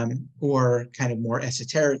 Or kind of more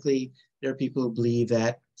esoterically, there are people who believe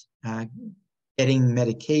that getting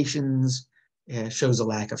medications shows a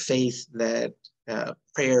lack of faith, that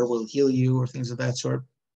prayer will heal you, or things of that sort,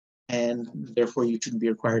 and therefore you shouldn't be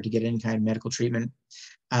required to get any kind of medical treatment.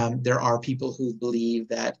 There are people who believe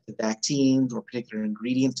that the vaccines or particular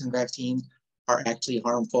ingredients in vaccines are actually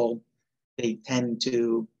harmful. They tend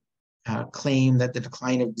to claim that the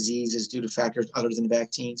decline of disease is due to factors other than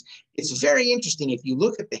vaccines. It's very interesting. If you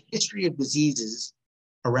look at the history of diseases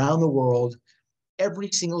around the world, every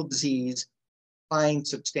single disease declined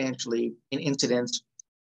substantially in incidence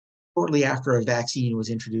shortly after a vaccine was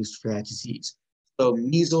introduced for that disease. So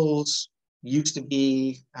measles used to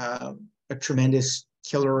be a tremendous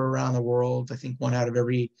killer around the world. I think one out of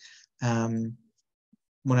every 1,000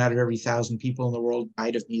 people in the world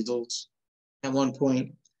died of measles at one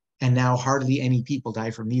point, and now hardly any people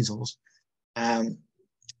die from measles. And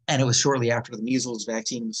it was shortly after the measles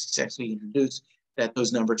vaccine was successfully introduced that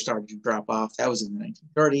those numbers started to drop off. That was in the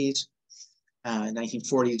 1930s.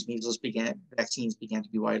 1940s, vaccines began to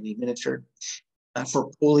be widely administered.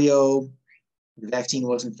 For polio, the vaccine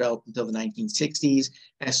wasn't developed until the 1960s.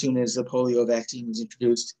 As soon as the polio vaccine was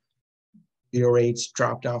introduced, polio rates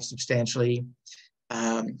dropped off substantially.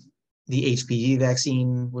 The HPV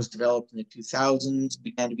vaccine was developed in the 2000s,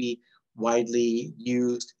 began to be widely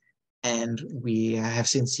used. And we have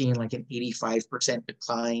since seen like an 85%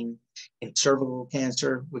 decline in cervical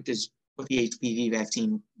cancer, which is what the HPV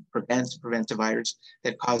vaccine prevents a virus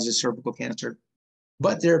that causes cervical cancer.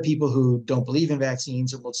 But there are people who don't believe in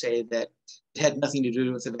vaccines and will say that it had nothing to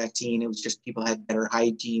do with the vaccine. It was just people had better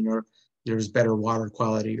hygiene, or there was better water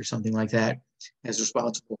quality or something like that as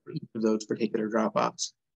responsible for each of those particular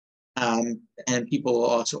drop-offs. And people will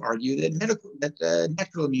also argue that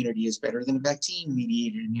natural immunity is better than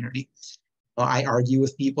vaccine-mediated immunity. Well, I argue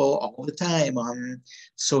with people all the time on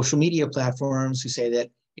social media platforms who say that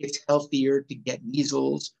it's healthier to get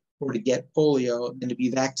measles or to get polio than to be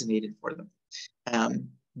vaccinated for them.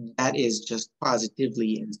 That is just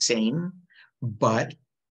positively insane. But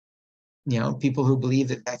people who believe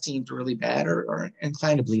that vaccines are really bad are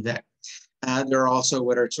inclined to believe that. There are also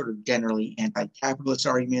what are sort of generally anti-capitalist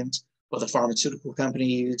arguments. Well, the pharmaceutical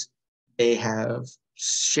companies, they have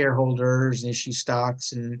shareholders and issue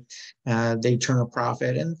stocks, and they turn a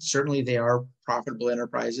profit. And certainly they are profitable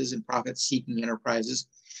enterprises and profit-seeking enterprises.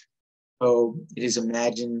 So it is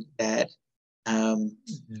imagined that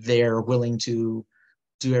they're willing to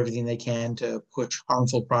do everything they can to push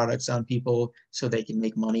harmful products on people so they can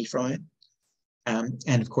make money from it.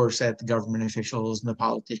 And of course, that the government officials and the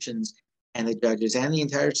politicians and the judges and the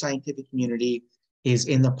entire scientific community is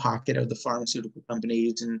in the pocket of the pharmaceutical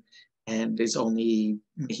companies and is only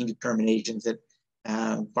making determinations that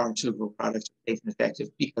pharmaceutical products are safe and effective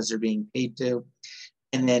because they're being paid to.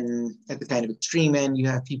 And then at the kind of extreme end, you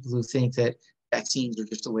have people who think that vaccines are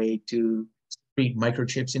just a way to create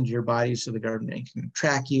microchips into your body so the government can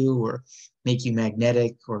track you or make you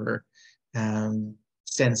magnetic or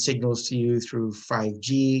send signals to you through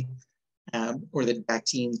 5G, or that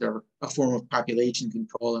vaccines are a form of population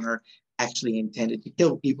control and are actually intended to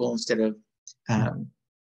kill people instead of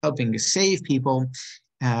helping to save people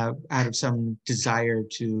out of some desire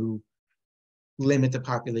to limit the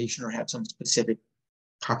population or have some specific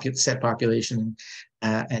set population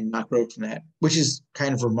and not grow from that, which is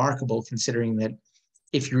kind of remarkable considering that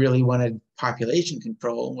if you really wanted population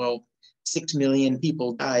control, well, 6 million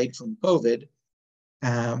people died from COVID,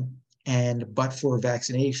 and but for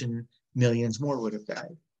vaccination, millions more would have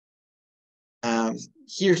died.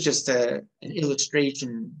 Here's just an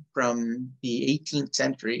illustration from the 18th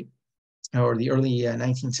century or the early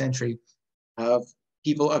 19th century of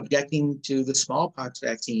people objecting to the smallpox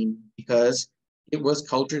vaccine because it was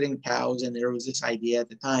cultured in cows, and there was this idea at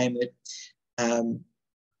the time that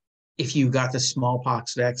if you got the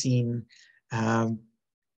smallpox vaccine, that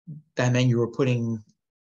meant you were putting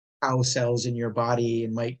cow cells in your body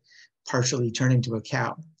and might partially turn into a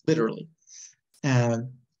cow, literally.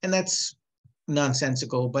 And that's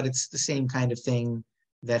nonsensical, but it's the same kind of thing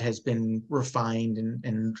that has been refined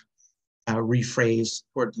and rephrased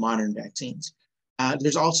towards modern vaccines.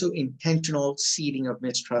 There's also intentional seeding of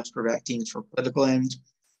mistrust for vaccines for political ends.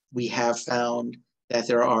 We have found that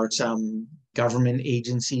there are some government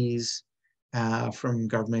agencies from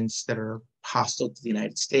governments that are hostile to the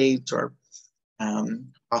United States or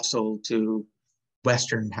hostile to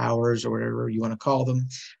Western powers or whatever you want to call them,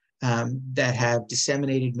 that have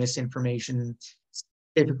disseminated misinformation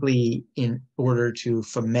typically in order to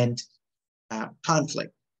foment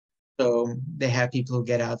conflict. So they have people who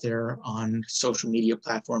get out there on social media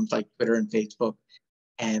platforms like Twitter and Facebook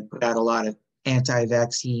and put out a lot of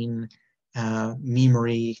anti-vaccine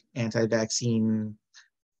memery, anti-vaccine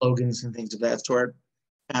slogans and things of that sort,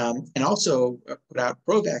 and also put out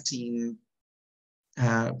pro-vaccine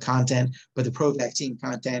content, but the pro-vaccine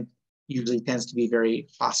content usually tends to be very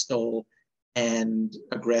hostile and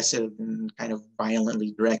aggressive and kind of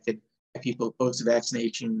violently directed at people opposed to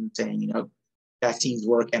vaccination, saying, vaccines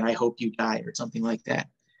work and I hope you die or something like that,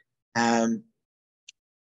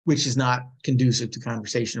 which is not conducive to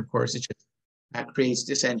conversation, of course. It just creates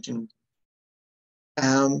dissension.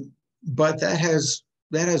 But that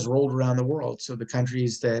has rolled around the world. So the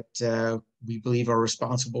countries that we believe are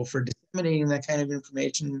responsible for disseminating that kind of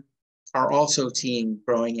information are also seeing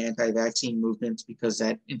growing anti-vaccine movements because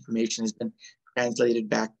that information has been translated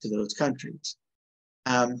back to those countries.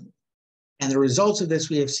 And the results of this,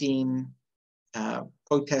 we have seen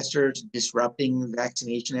protesters disrupting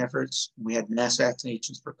vaccination efforts. We had mass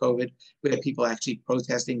vaccinations for COVID. We had people actually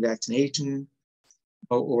protesting vaccination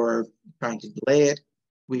or trying to delay it.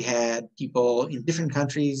 We had people in different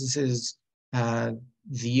countries. This is the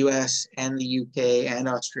US and the UK and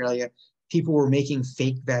Australia. People were making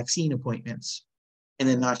fake vaccine appointments and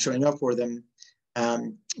then not showing up for them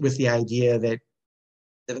with the idea that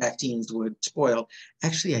the vaccines would spoil.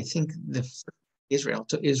 Actually, I think Israel,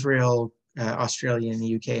 Australia, and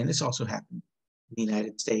the UK, and this also happened in the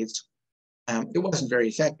United States, It wasn't very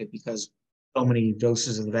effective because so many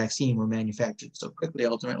doses of the vaccine were manufactured so quickly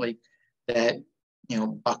ultimately that,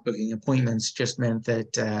 block booking appointments just meant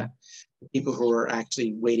that people who were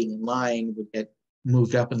actually waiting in line would get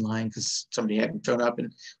moved up in line because somebody hadn't shown up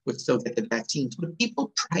and would still get the vaccines. But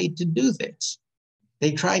people tried to do this.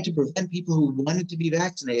 They tried to prevent people who wanted to be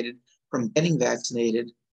vaccinated from getting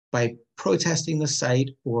vaccinated by protesting the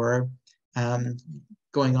site or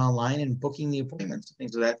going online and booking the appointments,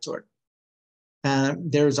 things of that sort.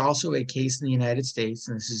 There's also a case in the United States,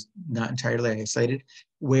 and this is not entirely isolated,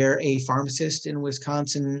 where a pharmacist in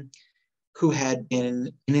Wisconsin who had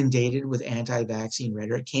been inundated with anti-vaccine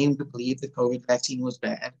rhetoric came to believe the COVID vaccine was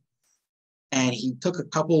bad. And he took a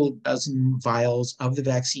couple dozen vials of the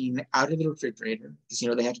vaccine out of the refrigerator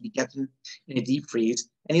because, they have to be kept in a deep freeze,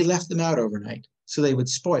 and he left them out overnight so they would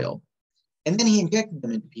spoil. And then he injected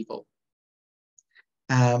them into people.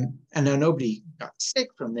 And now nobody got sick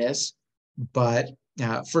from this, but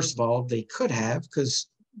first of all, they could have because,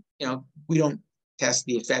 we don't test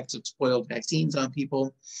the effects of spoiled vaccines on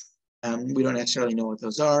people. We don't necessarily know what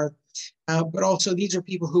those are. But also, these are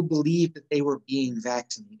people who believed that they were being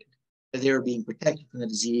vaccinated, that they were being protected from the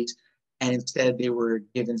disease, and instead they were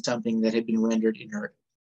given something that had been rendered inert.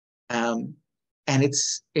 And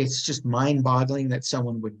it's just mind-boggling that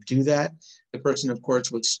someone would do that. The person, of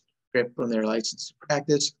course, was stripped from their license to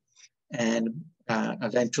practice and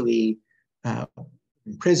eventually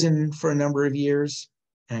in prison for a number of years.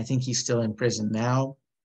 And I think he's still in prison now,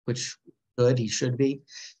 which good, he should be.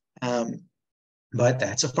 But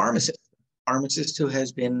that's a pharmacist who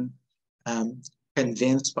has been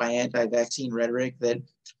convinced by anti-vaccine rhetoric that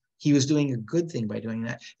he was doing a good thing by doing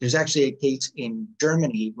that. There's actually a case in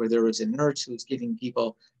Germany where there was a nurse who was giving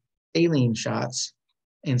people saline shots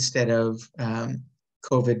instead of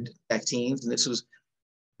COVID vaccines. And this was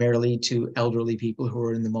primarily to elderly people who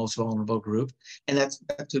were in the most vulnerable group. And that's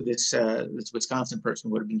who this Wisconsin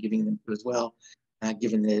person would have been giving them to as well,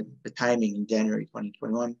 given the timing in January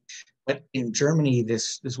 2021. But in Germany,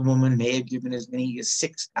 this woman may have given as many as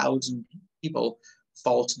 6,000 people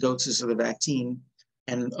false doses of the vaccine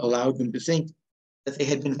and allowed them to think that they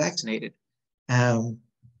had been vaccinated. And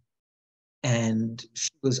she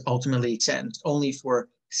was ultimately sentenced only for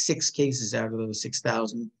 6 cases out of those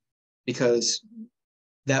 6,000 because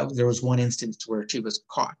there was one instance where she was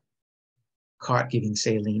caught giving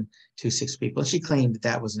saline to 6 people. And she claimed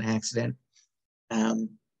that was an accident.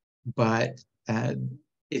 But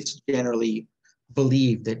it's generally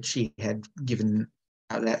believed that she had given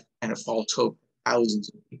that kind of false hope to thousands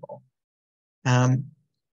of people.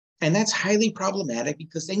 And that's highly problematic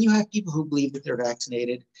because then you have people who believe that they're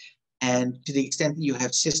vaccinated. And to the extent that you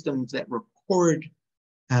have systems that record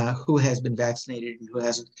who has been vaccinated and who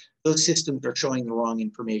hasn't, those systems are showing the wrong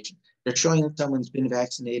information. They're showing that someone's been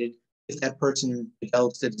vaccinated. If that person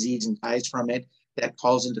develops the disease and dies from it, that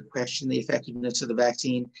calls into question the effectiveness of the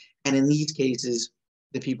vaccine. And in these cases,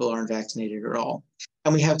 the people aren't vaccinated at all.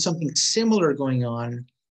 And we have something similar going on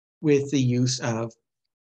with the use of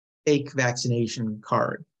fake vaccination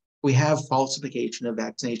card. We have falsification of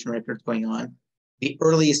vaccination records going on. The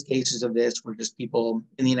earliest cases of this were just people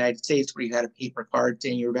in the United States where you had a paper card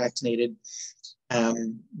saying you were vaccinated,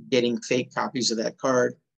 getting fake copies of that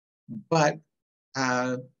card. But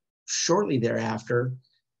shortly thereafter,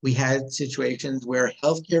 we had situations where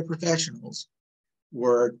healthcare professionals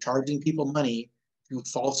were charging people money to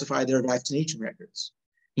falsify their vaccination records.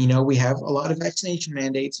 We have a lot of vaccination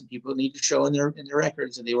mandates, and people need to show in their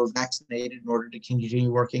records that they were vaccinated in order to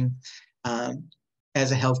continue working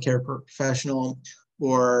as a healthcare professional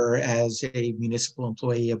or as a municipal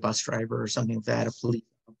employee, a bus driver or something like that, a police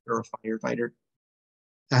officer or a firefighter.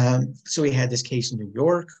 So we had this case in New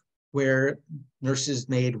York where nurses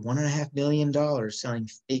made $1.5 million selling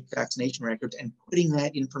fake vaccination records and putting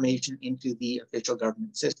that information into the official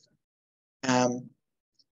government system.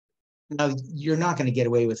 Now, you're not going to get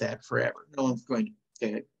away with that forever. No one's going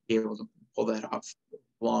to be able to pull that off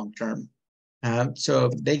long term. So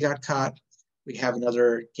they got caught. We have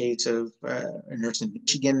another case of a nurse in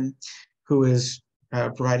Michigan who is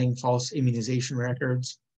providing false immunization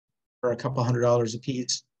records for a couple $100 a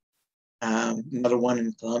piece. Another one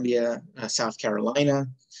in Columbia, South Carolina.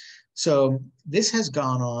 So this has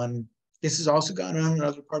gone on. This has also gone on in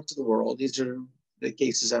other parts of the world. These are the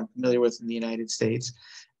cases I'm familiar with in the United States.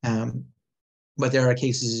 But there are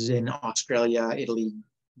cases in Australia, Italy,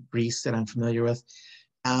 Greece that I'm familiar with.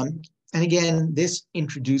 And again, this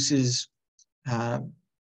introduces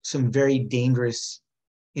some very dangerous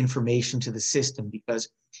information to the system because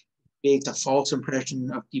it creates a false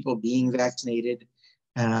impression of people being vaccinated.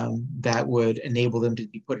 that would enable them to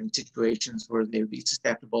be put in situations where they would be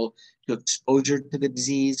susceptible to exposure to the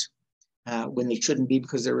disease when they shouldn't be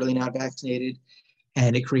because they're really not vaccinated.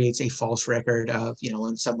 And it creates a false record of,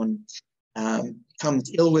 when someone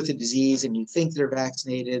comes ill with a disease and you think they're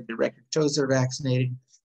vaccinated, the record shows they're vaccinated,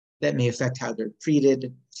 that may affect how they're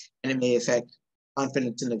treated, and it may affect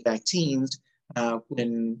confidence in the vaccines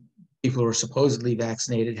when people who are supposedly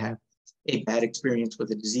vaccinated have a bad experience with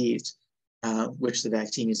the disease, which the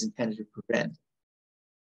vaccine is intended to prevent.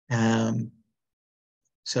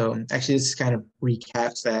 So actually, this kind of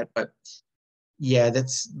recaps that, but yeah,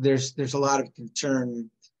 there's a lot of concern.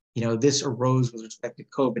 This arose with respect to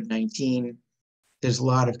COVID-19. There's a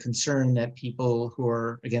lot of concern that people who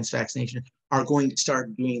are against vaccination are going to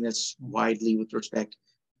start doing this widely with respect to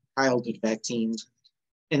childhood vaccines.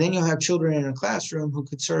 And then you'll have children in a classroom who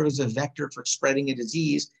could serve as a vector for spreading a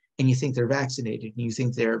disease, and you think they're vaccinated, and you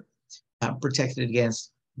think they're protected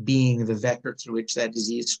against being the vector through which that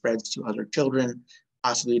disease spreads to other children,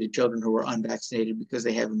 possibly to children who are unvaccinated because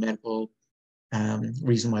they have a medical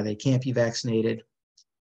reason why they can't be vaccinated.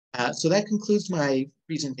 So that concludes my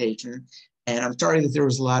presentation. And I'm sorry that there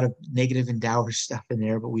was a lot of negative and dour stuff in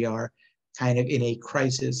there, but we are kind of in a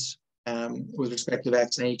crisis with respect to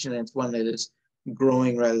vaccination. And it's one that is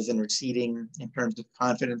growing rather than receding in terms of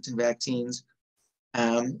confidence in vaccines.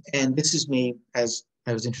 And this is me, as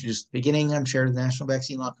I was introduced at the beginning. I'm chair of the National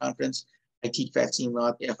Vaccine Law Conference. I teach vaccine law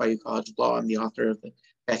at the FIU College of Law. I'm the author of the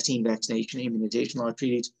Vaccination, Immunization Law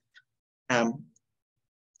treatise.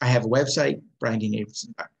 I have a website,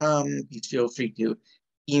 briandeanabramson.com. Please feel free to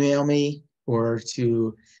email me or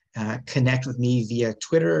to connect with me via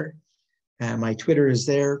Twitter. My Twitter is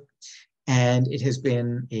there. And it has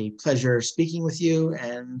been a pleasure speaking with you.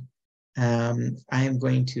 And I am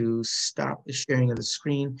going to stop the sharing of the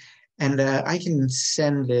screen. And I can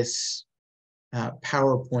send this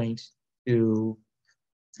PowerPoint to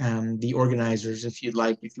the organizers if you'd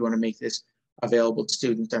like, if you want to make this available to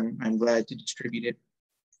students. I'm glad to distribute it.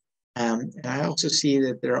 And I also see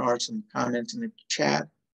that there are some comments in the chat.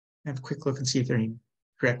 Have a quick look and see if there are any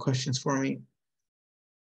direct questions for me.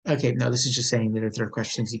 Okay, no, this is just saying that if there are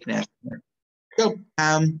questions, you can ask them. So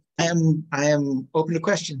I am open to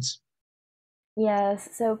questions. Yes,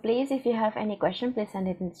 so please, if you have any question, please send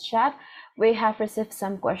it in the chat. We have received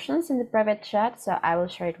some questions in the private chat, so I will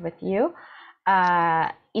share it with you.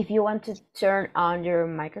 If you want to turn on your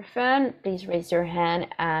microphone, please raise your hand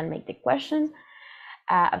and make the question.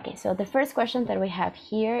 Okay, so the first question that we have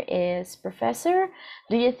here is, Professor,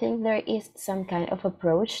 do you think there is some kind of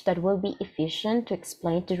approach that will be efficient to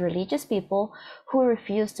explain to religious people who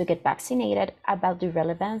refuse to get vaccinated about the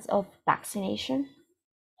relevance of vaccination?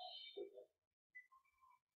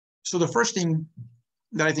 So the first thing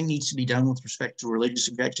that I think needs to be done with respect to religious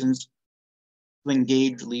objections, to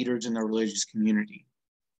engage leaders in the religious community.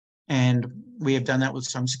 And we have done that with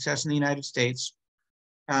some success in the United States.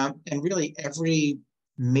 And really every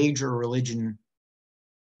major religion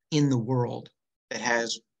in the world that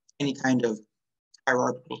has any kind of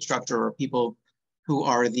hierarchical structure or people who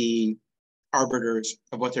are the arbiters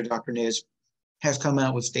of what their doctrine is, has come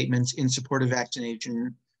out with statements in support of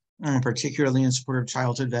vaccination, particularly in support of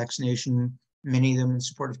childhood vaccination, many of them in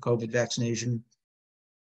support of COVID vaccination.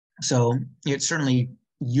 So it's certainly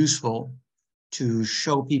useful to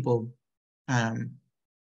show people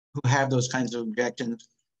who have those kinds of objections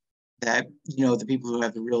that, the people who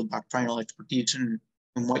have the real doctrinal expertise in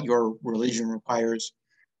what your religion requires,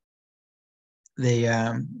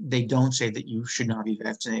 they don't say that you should not be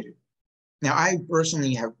vaccinated. Now, I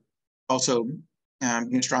personally have also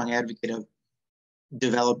been a strong advocate of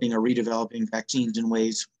developing or redeveloping vaccines in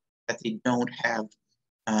ways that they don't have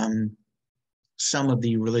some of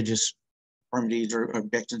the religious infirmities or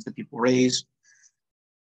objections that people raise.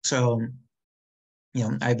 So,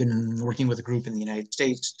 I've been working with a group in the United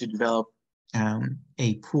States to develop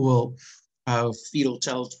a pool of fetal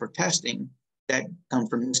cells for testing that come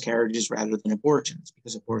from miscarriages rather than abortions,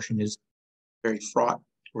 because abortion is a very fraught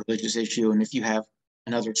religious issue. And if you have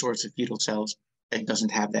another source of fetal cells that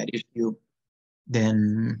doesn't have that issue,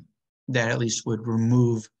 then that at least would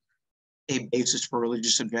remove a basis for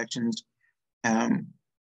religious objections. Again,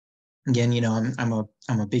 I'm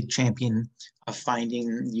a big champion of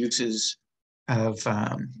finding uses of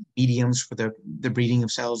mediums for the breeding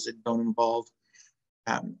of cells that don't involve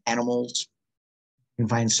animals, and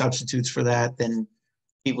find substitutes for that. Then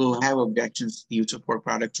people who have objections to the use of pork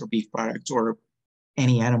products or beef products or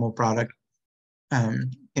any animal product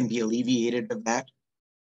can be alleviated of that.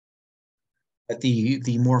 But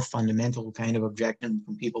the more fundamental kind of objection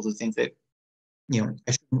from people who think that, I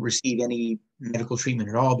shouldn't receive any medical treatment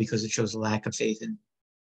at all because it shows a lack of faith in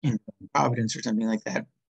in Providence or something like that.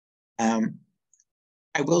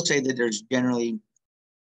 I will say that there's generally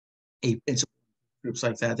a principle in groups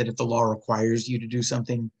like that if the law requires you to do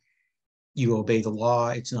something, you obey the law.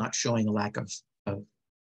 It's not showing a lack of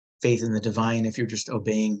faith in the divine if you're just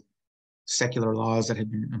obeying secular laws that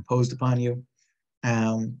have been imposed upon you.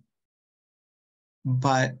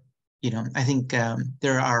 But, I think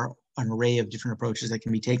there are an array of different approaches that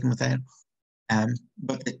can be taken with that.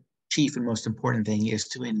 But the chief and most important thing is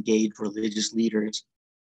to engage religious leaders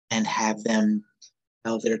and have them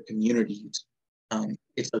tell their communities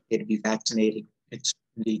it's okay to be vaccinated. It's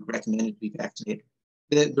indeed recommended to be vaccinated.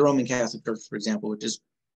 The Roman Catholic Church, for example, which is,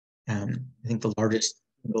 I think, the largest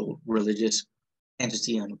religious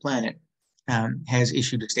entity on the planet, has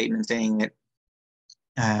issued a statement saying that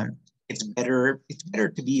it's better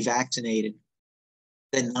to be vaccinated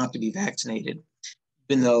than not to be vaccinated,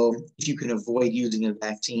 even though if you can avoid using a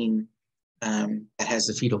vaccine that has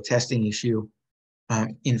the fetal testing issue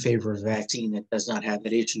in favor of a vaccine that does not have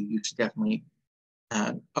that issue, you should definitely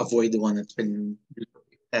avoid the one that's been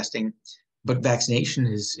testing. But vaccination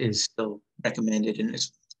is still recommended and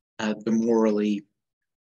is the morally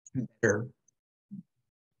better.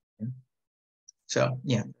 So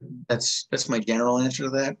yeah, that's my general answer to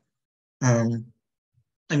that.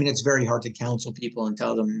 I mean, it's very hard to counsel people and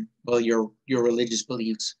tell them, well, your religious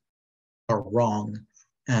beliefs are wrong.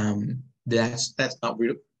 That's not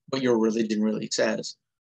what your religion really says.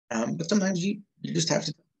 But sometimes you just have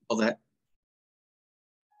to tell people that.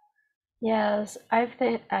 Yes,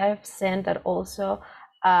 I've seen that also.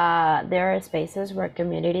 There are spaces where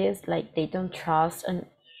communities like they don't trust and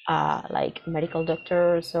like medical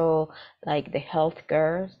doctors or like the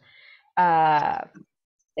healthcare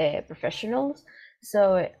professionals.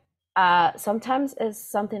 So sometimes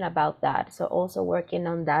it's something about that. So also working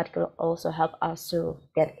on that could also help us to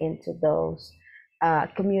get into those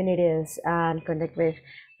communities and connect with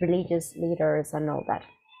religious leaders and all that.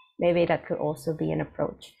 Maybe that could also be an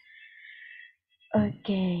approach.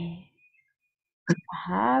 Okay.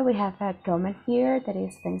 We have a comment here that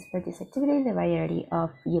is thanks for this activity. The variety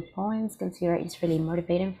of viewpoints considered is really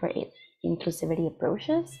motivating for inclusivity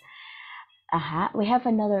approaches. We have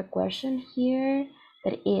another question here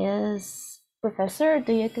that is, Professor,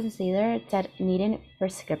 do you consider that needing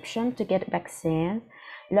prescription to get vaccines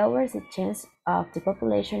lowers the chance of the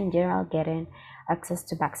population in general getting access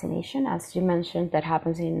to vaccination? As you mentioned, that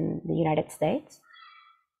happens in the United States.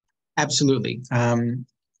 Absolutely.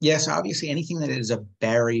 Yes, obviously anything that is a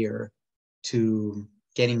barrier to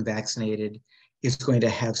getting vaccinated is going to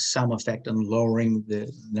have some effect on lowering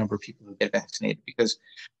the number of people who get vaccinated, because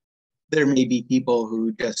there may be people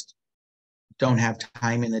who just don't have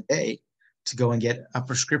time in the day to go and get a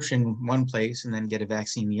prescription one place and then get a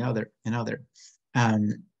vaccine another.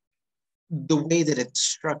 The way that it's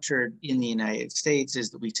structured in the United States is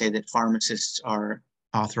that we say that pharmacists are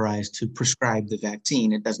authorized to prescribe the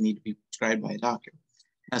vaccine. It doesn't need to be prescribed by a doctor.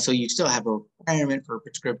 So you still have a requirement for a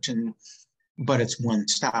prescription, but it's one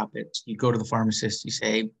stop. You go to the pharmacist, you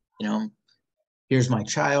say, here's my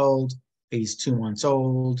child, he's 2 months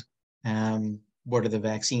old. What are the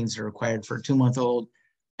vaccines that are required for a 2-month-old?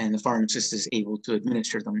 And the pharmacist is able to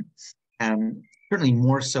administer them. Certainly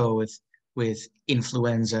more so with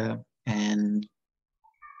influenza and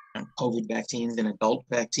COVID vaccines and adult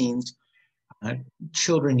vaccines.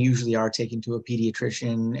 Children usually are taken to a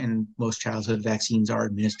pediatrician, and most childhood vaccines are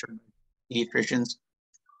administered by pediatricians.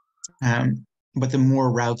 But the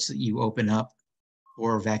more routes that you open up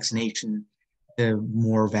for vaccination, the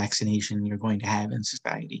more vaccination you're going to have in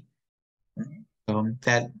society. So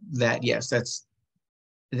yes, it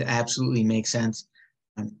absolutely makes sense.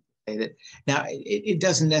 Now, it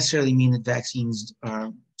doesn't necessarily mean that vaccines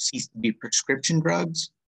cease to be prescription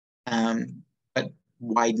drugs, but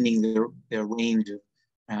widening the range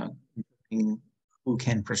of who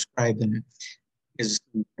can prescribe them is.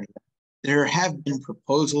 There have been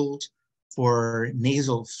proposals for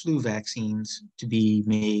nasal flu vaccines to be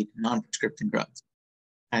made non-prescription drugs,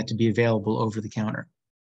 to be available over the counter.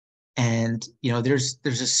 And there's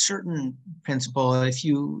a certain principle. If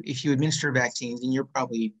you administer vaccines, and you're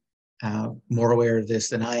probably more aware of this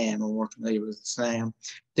than I am, or more familiar with this than I am,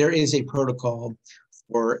 there is a protocol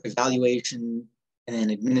for evaluation and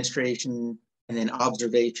then administration and then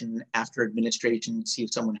observation after administration to see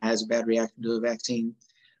if someone has a bad reaction to a vaccine.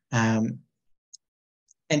 And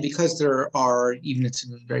because there are, even it's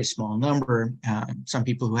a very small number, some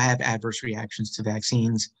people who have adverse reactions to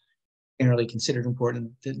vaccines, generally considered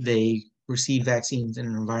important that they receive vaccines in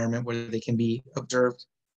an environment where they can be observed.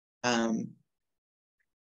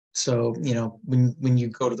 So, when you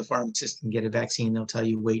go to the pharmacist and get a vaccine, they'll tell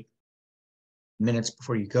you, wait minutes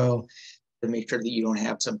before you go to make sure that you don't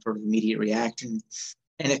have some sort of immediate reaction.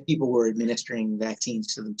 And if people were administering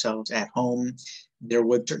vaccines to themselves at home, there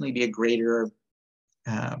would certainly be a greater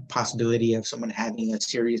possibility of someone having a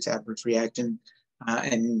serious adverse reaction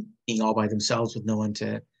and being all by themselves with no one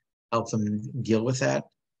to help them deal with that.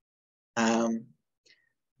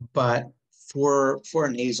 But for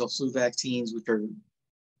nasal flu vaccines, which are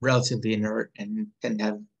relatively inert and tend to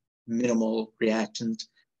have minimal reactions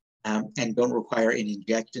and don't require an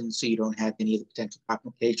injection, so you don't have any of the potential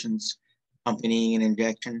complications accompanying an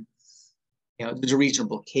injection, there's a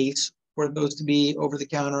reasonable case for those to be over the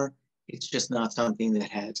counter. It's just not something that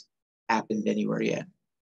has happened anywhere yet.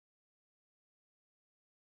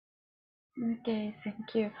 Okay,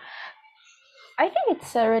 thank you. I think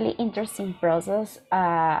it's a really interesting process.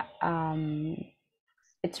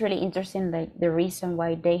 It's really interesting, like the reason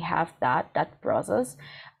why they have that process.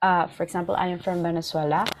 For example, I am from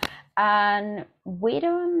Venezuela, and we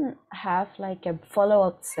don't have like a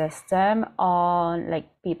follow-up system on like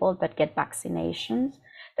people that get vaccinations,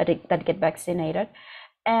 that get vaccinated,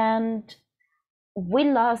 and we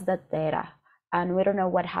lost that data and we don't know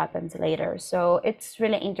what happens later. So it's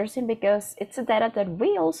really interesting because it's a data that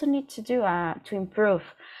we also need to do to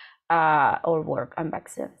improve our work on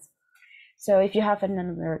vaccines. So if you have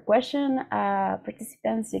another question,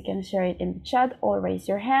 participants, you can share it in the chat or raise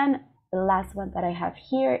your hand. The last one that I have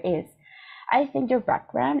here is, I think your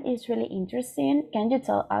background is really interesting. Can you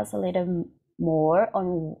tell us a little more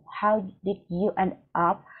on how did you end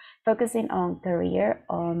up focusing on career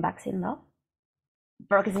on vaccine law?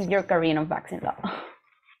 Focusing your career on vaccine law.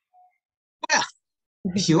 Well,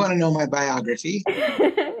 if you want to know my biography,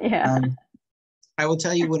 yeah. I will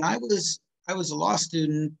tell you, when I was a law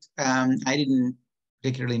student, I didn't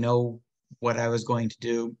particularly know what I was going to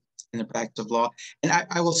do in the practice of law. And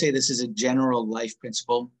I will say this is a general life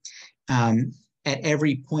principle. At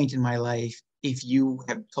every point in my life, if you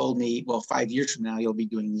have told me, well, 5 years from now, you'll be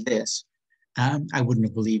doing this, I wouldn't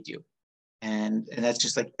have believed you. And that's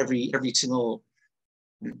just like every single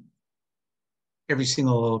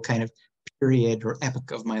kind of period or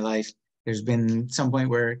epoch of my life. There's been some point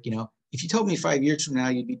where, if you told me 5 years from now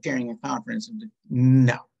you'd be chairing a conference, I'm like,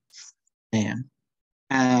 no, man.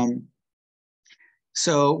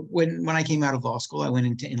 So when I came out of law school, I went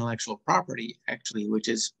into intellectual property, actually, which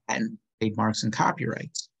is patent, trademarks, and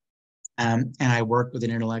copyrights. And I worked with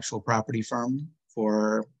an intellectual property firm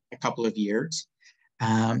for a couple of years.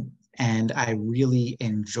 And I really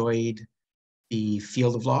enjoyed the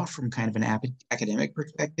field of law from kind of an academic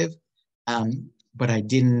perspective. But I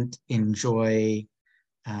didn't enjoy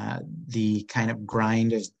the kind of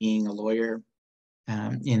grind of being a lawyer.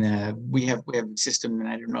 We have a system, and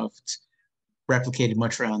I don't know if it's replicated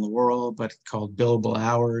much around the world, but called billable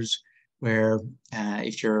hours, where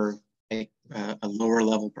if you're a lower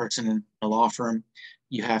level person in a law firm,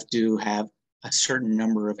 you have to have a certain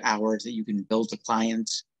number of hours that you can bill to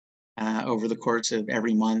clients over the course of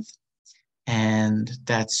every month. And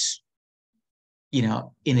that's, in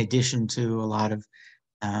addition to a lot of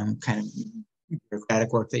kind of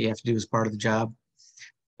bureaucratic work that you have to do as part of the job.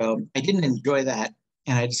 So I didn't enjoy that.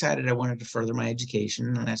 And I decided I wanted to further my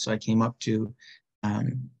education. And so I came up to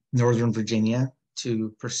Northern Virginia to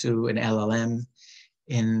pursue an LLM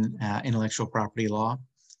in intellectual property law.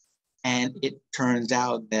 And it turns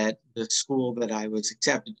out that the school that I was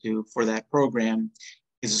accepted to for that program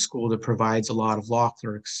is a school that provides a lot of law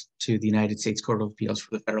clerks to the United States Court of Appeals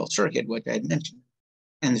for the Federal Circuit, which I had mentioned.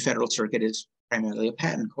 And the Federal Circuit is primarily a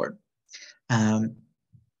patent court.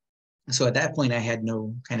 So at that point, I had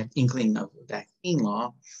no kind of inkling of vaccine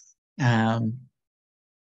law. But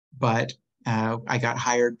I got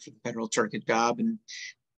hired for the Federal Circuit job and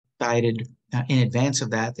decided in advance of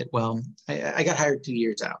that, well, I got hired 2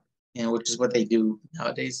 years out, which is what they do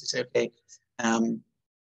nowadays. They say, okay,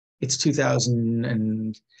 it's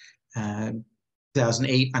 2008. I'm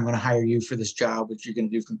going to hire you for this job, which you're going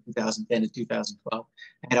to do from 2010 to 2012.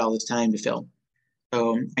 I had all this time to fill.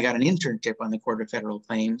 So I got an internship on the Court of Federal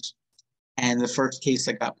Claims. And the first case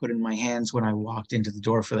that got put in my hands when I walked into the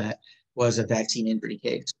door for that was a vaccine injury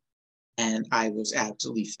case. And I was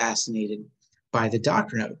absolutely fascinated by the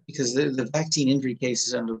doctrine of it, because the vaccine injury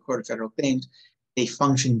cases under the Court of Federal Claims, they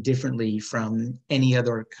function differently from any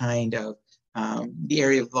other kind of, the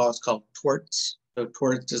area of law is called torts. So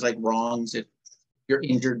torts is like wrongs. If you're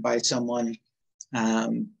injured by someone,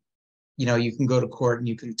 you can go to court and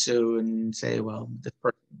you can sue and say, well, this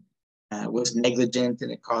person was negligent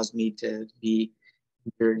and it caused me to be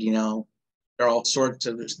injured. There are all sorts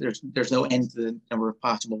of, there's no end to the number of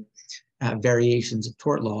possible variations of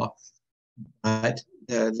tort law. But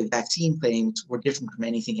the vaccine claims were different from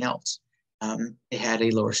anything else. They had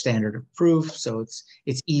a lower standard of proof, so it's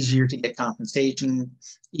easier to get compensation,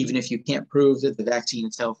 even if you can't prove that the vaccine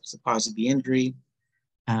itself is the cause of the injury.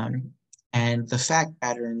 And the fact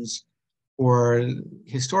patterns, or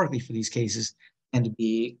historically for these cases, tend to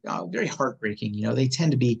be very heartbreaking. They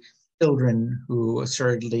tend to be children who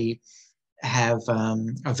assertedly have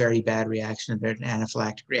a very bad reaction, an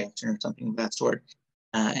anaphylactic reaction or something of that sort,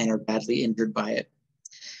 and are badly injured by it.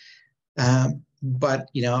 But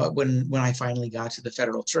when I finally got to the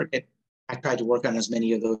federal circuit, I tried to work on as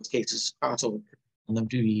many of those cases as possible, and them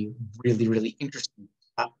to be really, really interesting.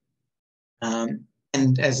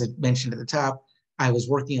 And as I mentioned at the top, I was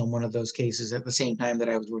working on one of those cases at the same time that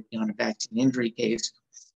I was working on a vaccine injury case.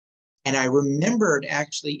 And I remembered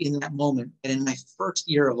actually in that moment that in my first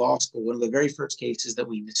year of law school, one of the very first cases that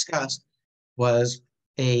we discussed was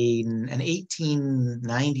an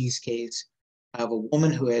 1890s case of a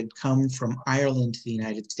woman who had come from Ireland to the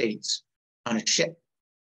United States on a ship.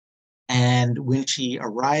 And when she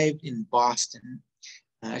arrived in Boston,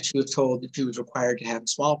 she was told that she was required to have a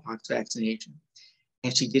smallpox vaccination,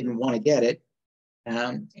 and she didn't want to get it.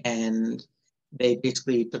 And they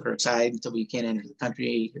basically took her aside until you can't enter the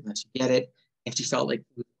country unless you get it. And she felt like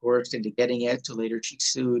she was coerced into getting it. So later she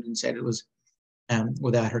sued and said it was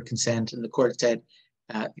without her consent. And the court said,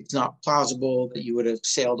 it's not plausible that you would have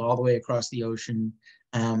sailed all the way across the ocean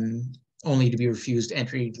only to be refused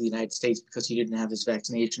entry to the United States because you didn't have this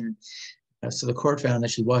vaccination. So the court found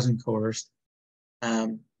that she wasn't coerced.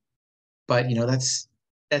 But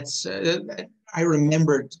I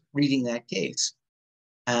remembered reading that case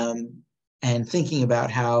and thinking about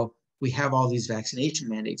how we have all these vaccination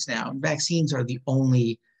mandates now. And vaccines are the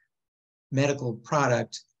only medical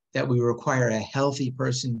product that we require a healthy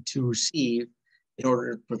person to receive in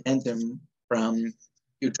order to prevent them from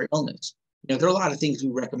future illness. There are a lot of things we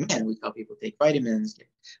recommend. We tell people take vitamins, get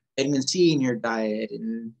vitamin C in your diet,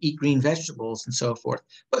 and eat green vegetables and so forth.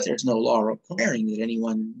 But there's no law requiring that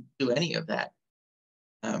anyone do any of that.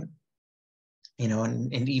 And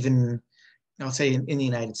even I'll say in the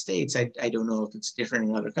United States, I don't know if it's different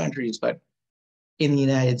in other countries, but in the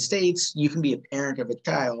United States, you can be a parent of a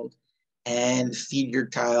child and feed your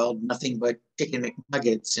child nothing but chicken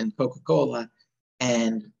McNuggets and Coca-Cola,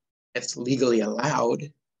 and it's legally allowed.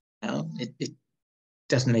 It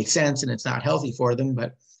doesn't make sense and it's not healthy for them,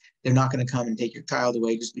 but they're not going to come and take your child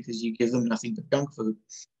away just because you give them nothing but junk food.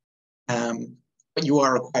 But you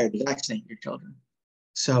are required to vaccinate your children.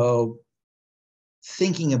 So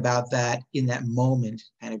thinking about that in that moment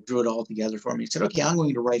kind of drew it all together for me. I said, okay, I'm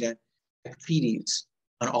going to write a treatise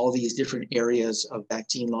on all these different areas of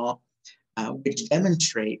vaccine law, which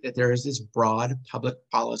demonstrate that there is this broad public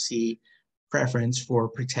policy preference for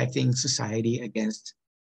protecting society against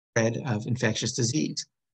spread of infectious disease.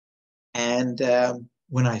 And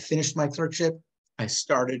when I finished my clerkship, I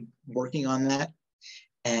started working on that.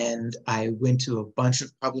 And I went to a bunch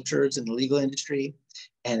of publishers in the legal industry,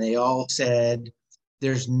 and they all said,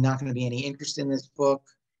 there's not going to be any interest in this book.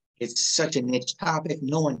 It's such a niche topic.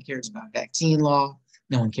 No one cares about vaccine law.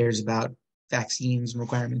 No one cares about vaccines and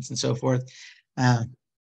requirements and so forth. And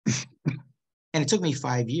it took me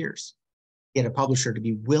 5 years to get a publisher to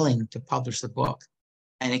be willing to publish the book.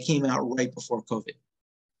 And it came out right before COVID.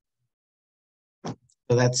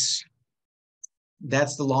 So that's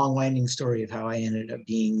the long winding story of how I ended up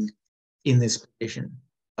being in this position.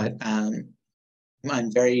 But I'm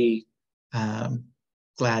very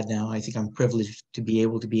glad now. I think I'm privileged to be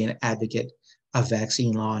able to be an advocate of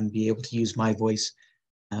vaccine law and be able to use my voice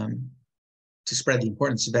to spread the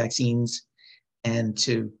importance of vaccines and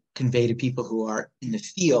to convey to people who are in the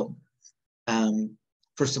field,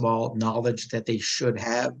 first of all, knowledge that they should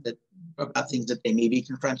have about things that they may be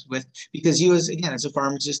confronted with. Because you, as a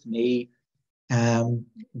pharmacist, may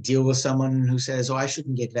deal with someone who says, oh, I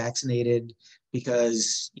shouldn't get vaccinated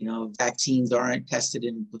because, vaccines aren't tested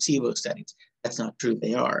in placebo studies. That's not true.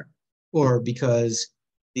 They are. Or because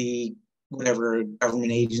whatever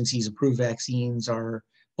government agencies approve vaccines are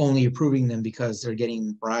only approving them because they're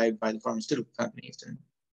getting bribed by the pharmaceutical companies.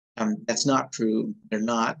 And that's not true. They're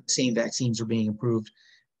not. The same vaccines are being approved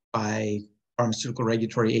by pharmaceutical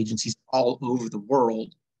regulatory agencies all over the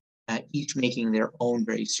world, each making their own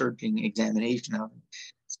very searching examination of them.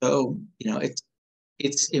 So,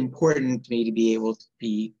 it's important to me to be able to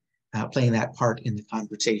be playing that part in the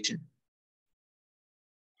conversation.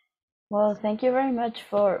 Well, thank you very much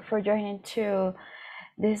for joining to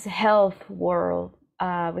this health world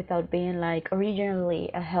without being like originally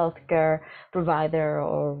a healthcare provider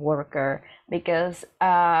or worker, because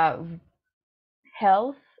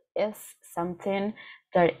health is something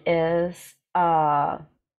that is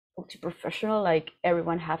multi-professional, like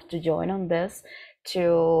everyone has to join on this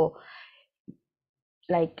to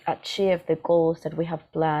like achieve the goals that we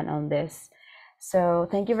have planned on this. So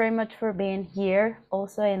thank you very much for being here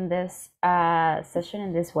also in this session,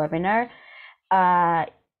 in this webinar.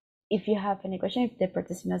 If you have any question, if the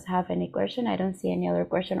participants have any question, I don't see any other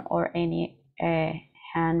question or any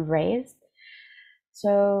hand raised.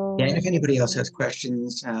 So yeah, and if anybody else has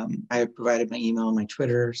questions, I have provided my email and my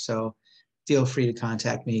Twitter, so feel free to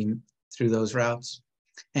contact me through those routes.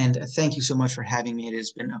 And thank you so much for having me. It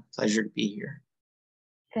has been a pleasure to be here.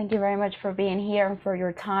 Thank you very much for being here and for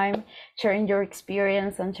your time, sharing your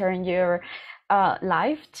experience and sharing your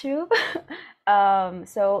life too.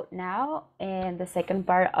 So now in the second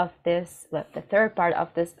part of this, well, the third part of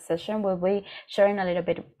this session, we'll be sharing a little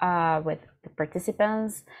bit with the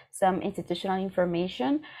participants, some institutional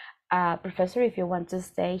information. Professor, if you want to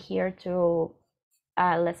stay here to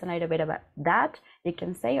listen a little bit about that, you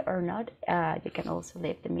can say or not. You can also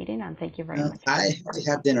leave the meeting, and thank you very much. I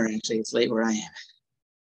have dinner, actually. It's late where I am.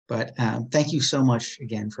 But thank you so much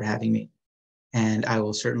again for having me. And I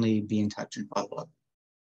will certainly be in touch and follow up.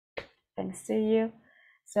 Thanks to you.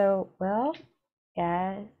 So, well,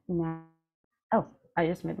 guys, now, oh, I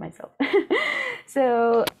just made myself.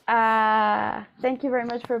 So, thank you very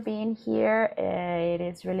much for being here. It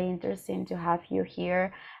is really interesting to have you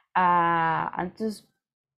here and to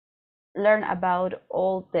learn about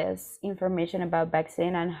all this information about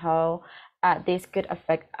vaccine and how this could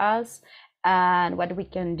affect us and what we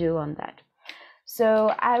can do on that.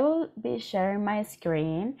 So I will be sharing my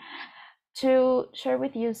screen to share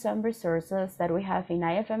with you some resources that we have in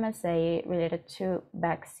IFMSA related to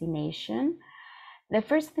vaccination. The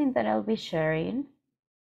first thing that I'll be sharing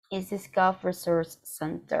is this Gov Resource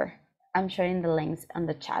Center. I'm sharing the links on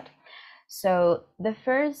the chat. So the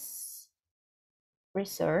first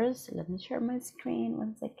resource, let me share my screen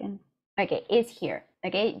 1 second. Okay, it's here.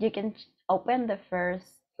 Okay, you can open the first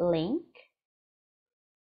link.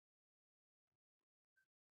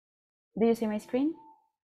 Do you see my screen?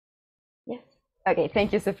 Yes. Okay,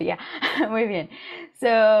 thank you, Sophia. Muy bien.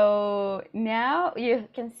 So now you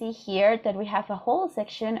can see here that we have a whole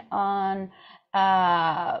section on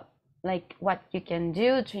like what you can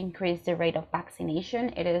do to increase the rate of vaccination.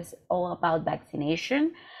 It is all about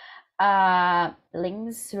vaccination.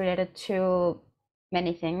 Links related to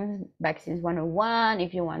many things, Vaccines 101,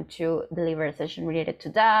 if you want to deliver a session related to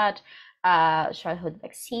that, childhood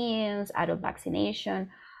vaccines, adult vaccination.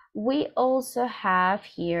 We also have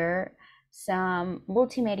here some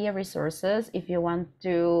multimedia resources if you want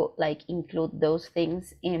to like include those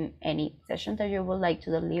things in any session that you would like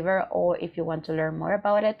to deliver, or if you want to learn more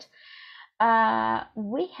about it.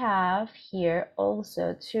 We have here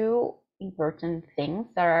also two important things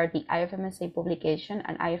that are the IFMSA publication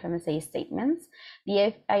and IFMSA statements.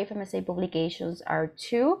 The IFMSA publications are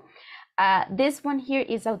two. This one here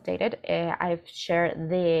is outdated. I've shared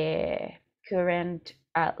the current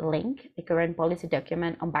link, the current policy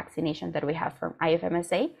document on vaccination that we have from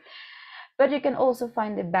IFMSA, but you can also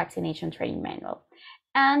find the vaccination training manual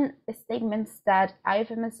and the statements that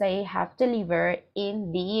IFMSA have delivered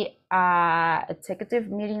in the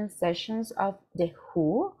executive meeting sessions of the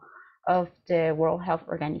WHO, of the World Health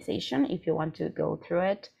Organization, if you want to go through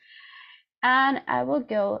it. And I will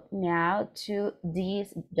go now to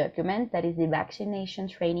this document that is the vaccination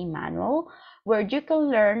training manual, where you can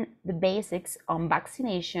learn the basics on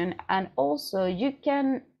vaccination, and also you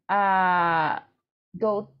can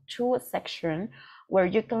go to a section where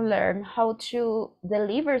you can learn how to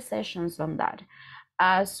deliver sessions on that.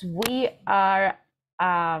 As we are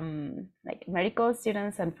like medical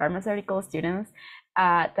students and pharmaceutical students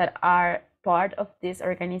that are part of these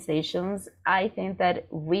organizations, I think that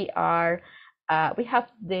we are we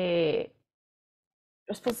have the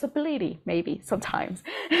responsibility, maybe sometimes,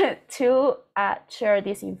 to share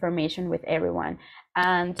this information with everyone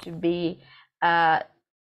and to be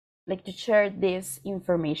like to share this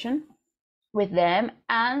information with them.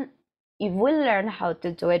 And if we learn how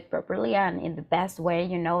to do it properly and in the best way,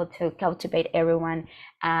 you know, to cultivate everyone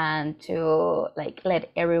and to like let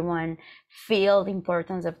everyone feel the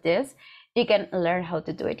importance of this, you can learn how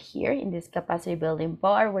to do it here in this capacity building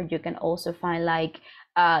bar, where you can also find like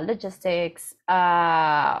logistics,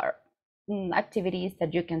 activities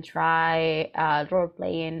that you can try,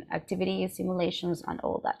 role-playing activities, simulations, and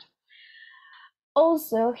all that.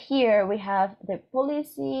 Also here we have the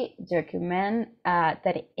policy document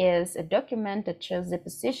that is a document that shows the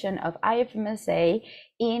position of IFMSA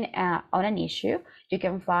in on an issue. You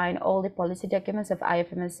can find all the policy documents of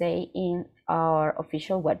IFMSA in our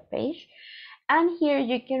official webpage. And here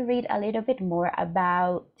you can read a little bit more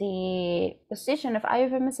about the position of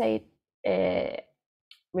IFMSA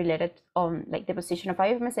related on, like the position of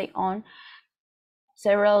IFMSA on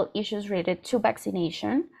several issues related to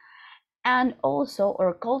vaccination, and also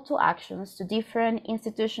our call to actions to different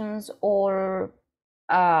institutions or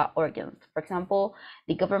organs. For example,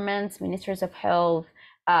 the governments, ministries of health,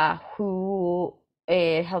 healthcare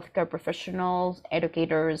professionals,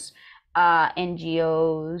 educators,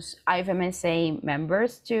 NGOs, IFMSA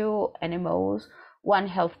members to NMOs, One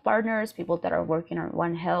Health partners, people that are working on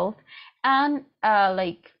One Health, and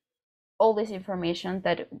like all this information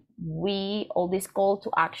that all these call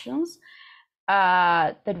to actions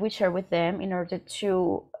that we share with them in order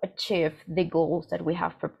to achieve the goals that we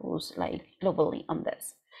have proposed, like globally on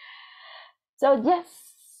this. So yes,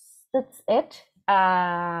 that's it.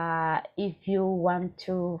 If you want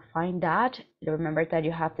to find that, remember that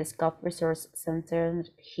you have the Scope Resource Center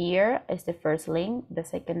here is the first link. The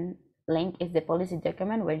second link is the policy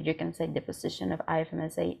document where you can see the position of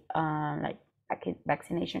IFMSA on like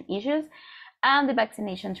vaccination issues, and the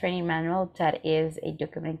vaccination training manual that is a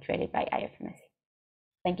document created by IFMSA.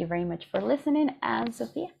 Thank you very much for listening, and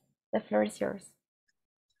Sophia, the floor is yours.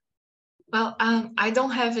 Well, I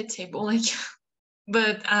don't have a table like you,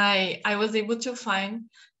 but I was able to find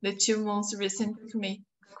the two most recent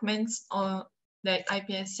documents on that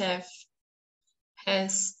IPSF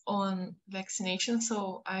has on vaccination.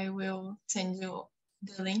 So I will send you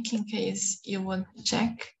the link in case you want to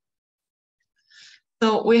check.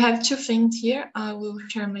 So we have two things here. I will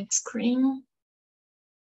share my screen.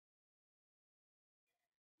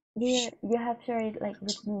 You have shared it like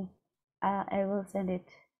with me. I will send it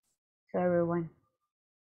to everyone.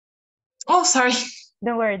 Oh, sorry.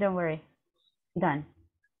 Don't worry, don't worry. Done.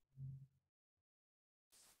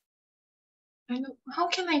 I know. How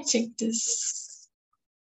can I take this?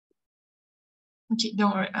 Okay,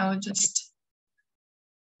 don't worry. I will just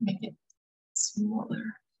make it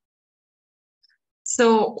smaller.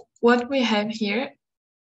 So what we have here,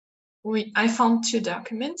 I found two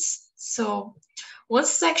documents. So one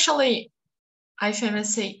is actually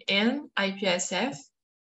IFMSA and IPSF.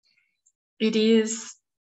 It is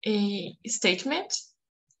a statement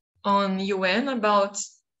on UN about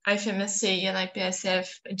IFMSA and IPSF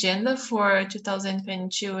agenda for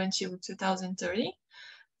 2022 until 2030.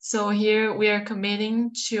 So here we are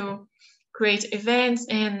committing to create events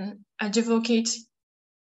and advocate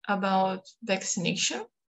about vaccination.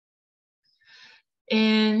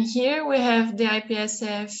 And here we have the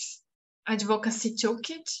IPSF advocacy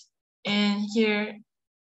toolkit. And here,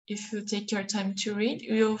 if you take your time to read,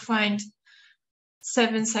 you'll find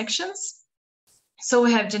 7 sections. So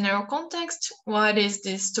we have general context. What is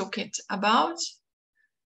this toolkit about?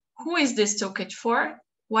 Who is this toolkit for?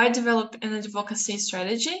 Why develop an advocacy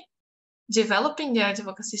strategy? Developing the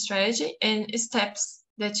advocacy strategy and steps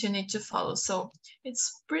that you need to follow. So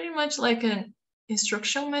it's pretty much like an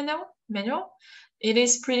instruction manual. It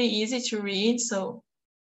is pretty easy to read, so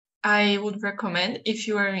I would recommend if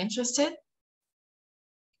you are interested.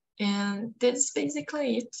 And that's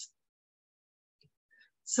basically it.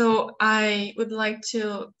 So I would like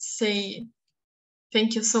to say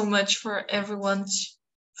thank you so much for everyone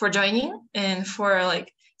for joining and for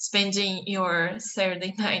like spending your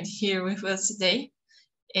Saturday night here with us today.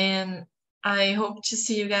 And I hope to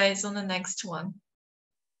see you guys on the next one.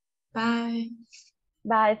 Bye.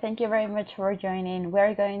 Bye. Thank you very much for joining.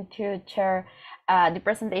 We're going to share the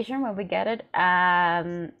presentation when we get it,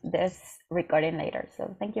 this recording later.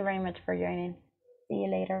 So thank you very much for joining. See you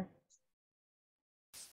later.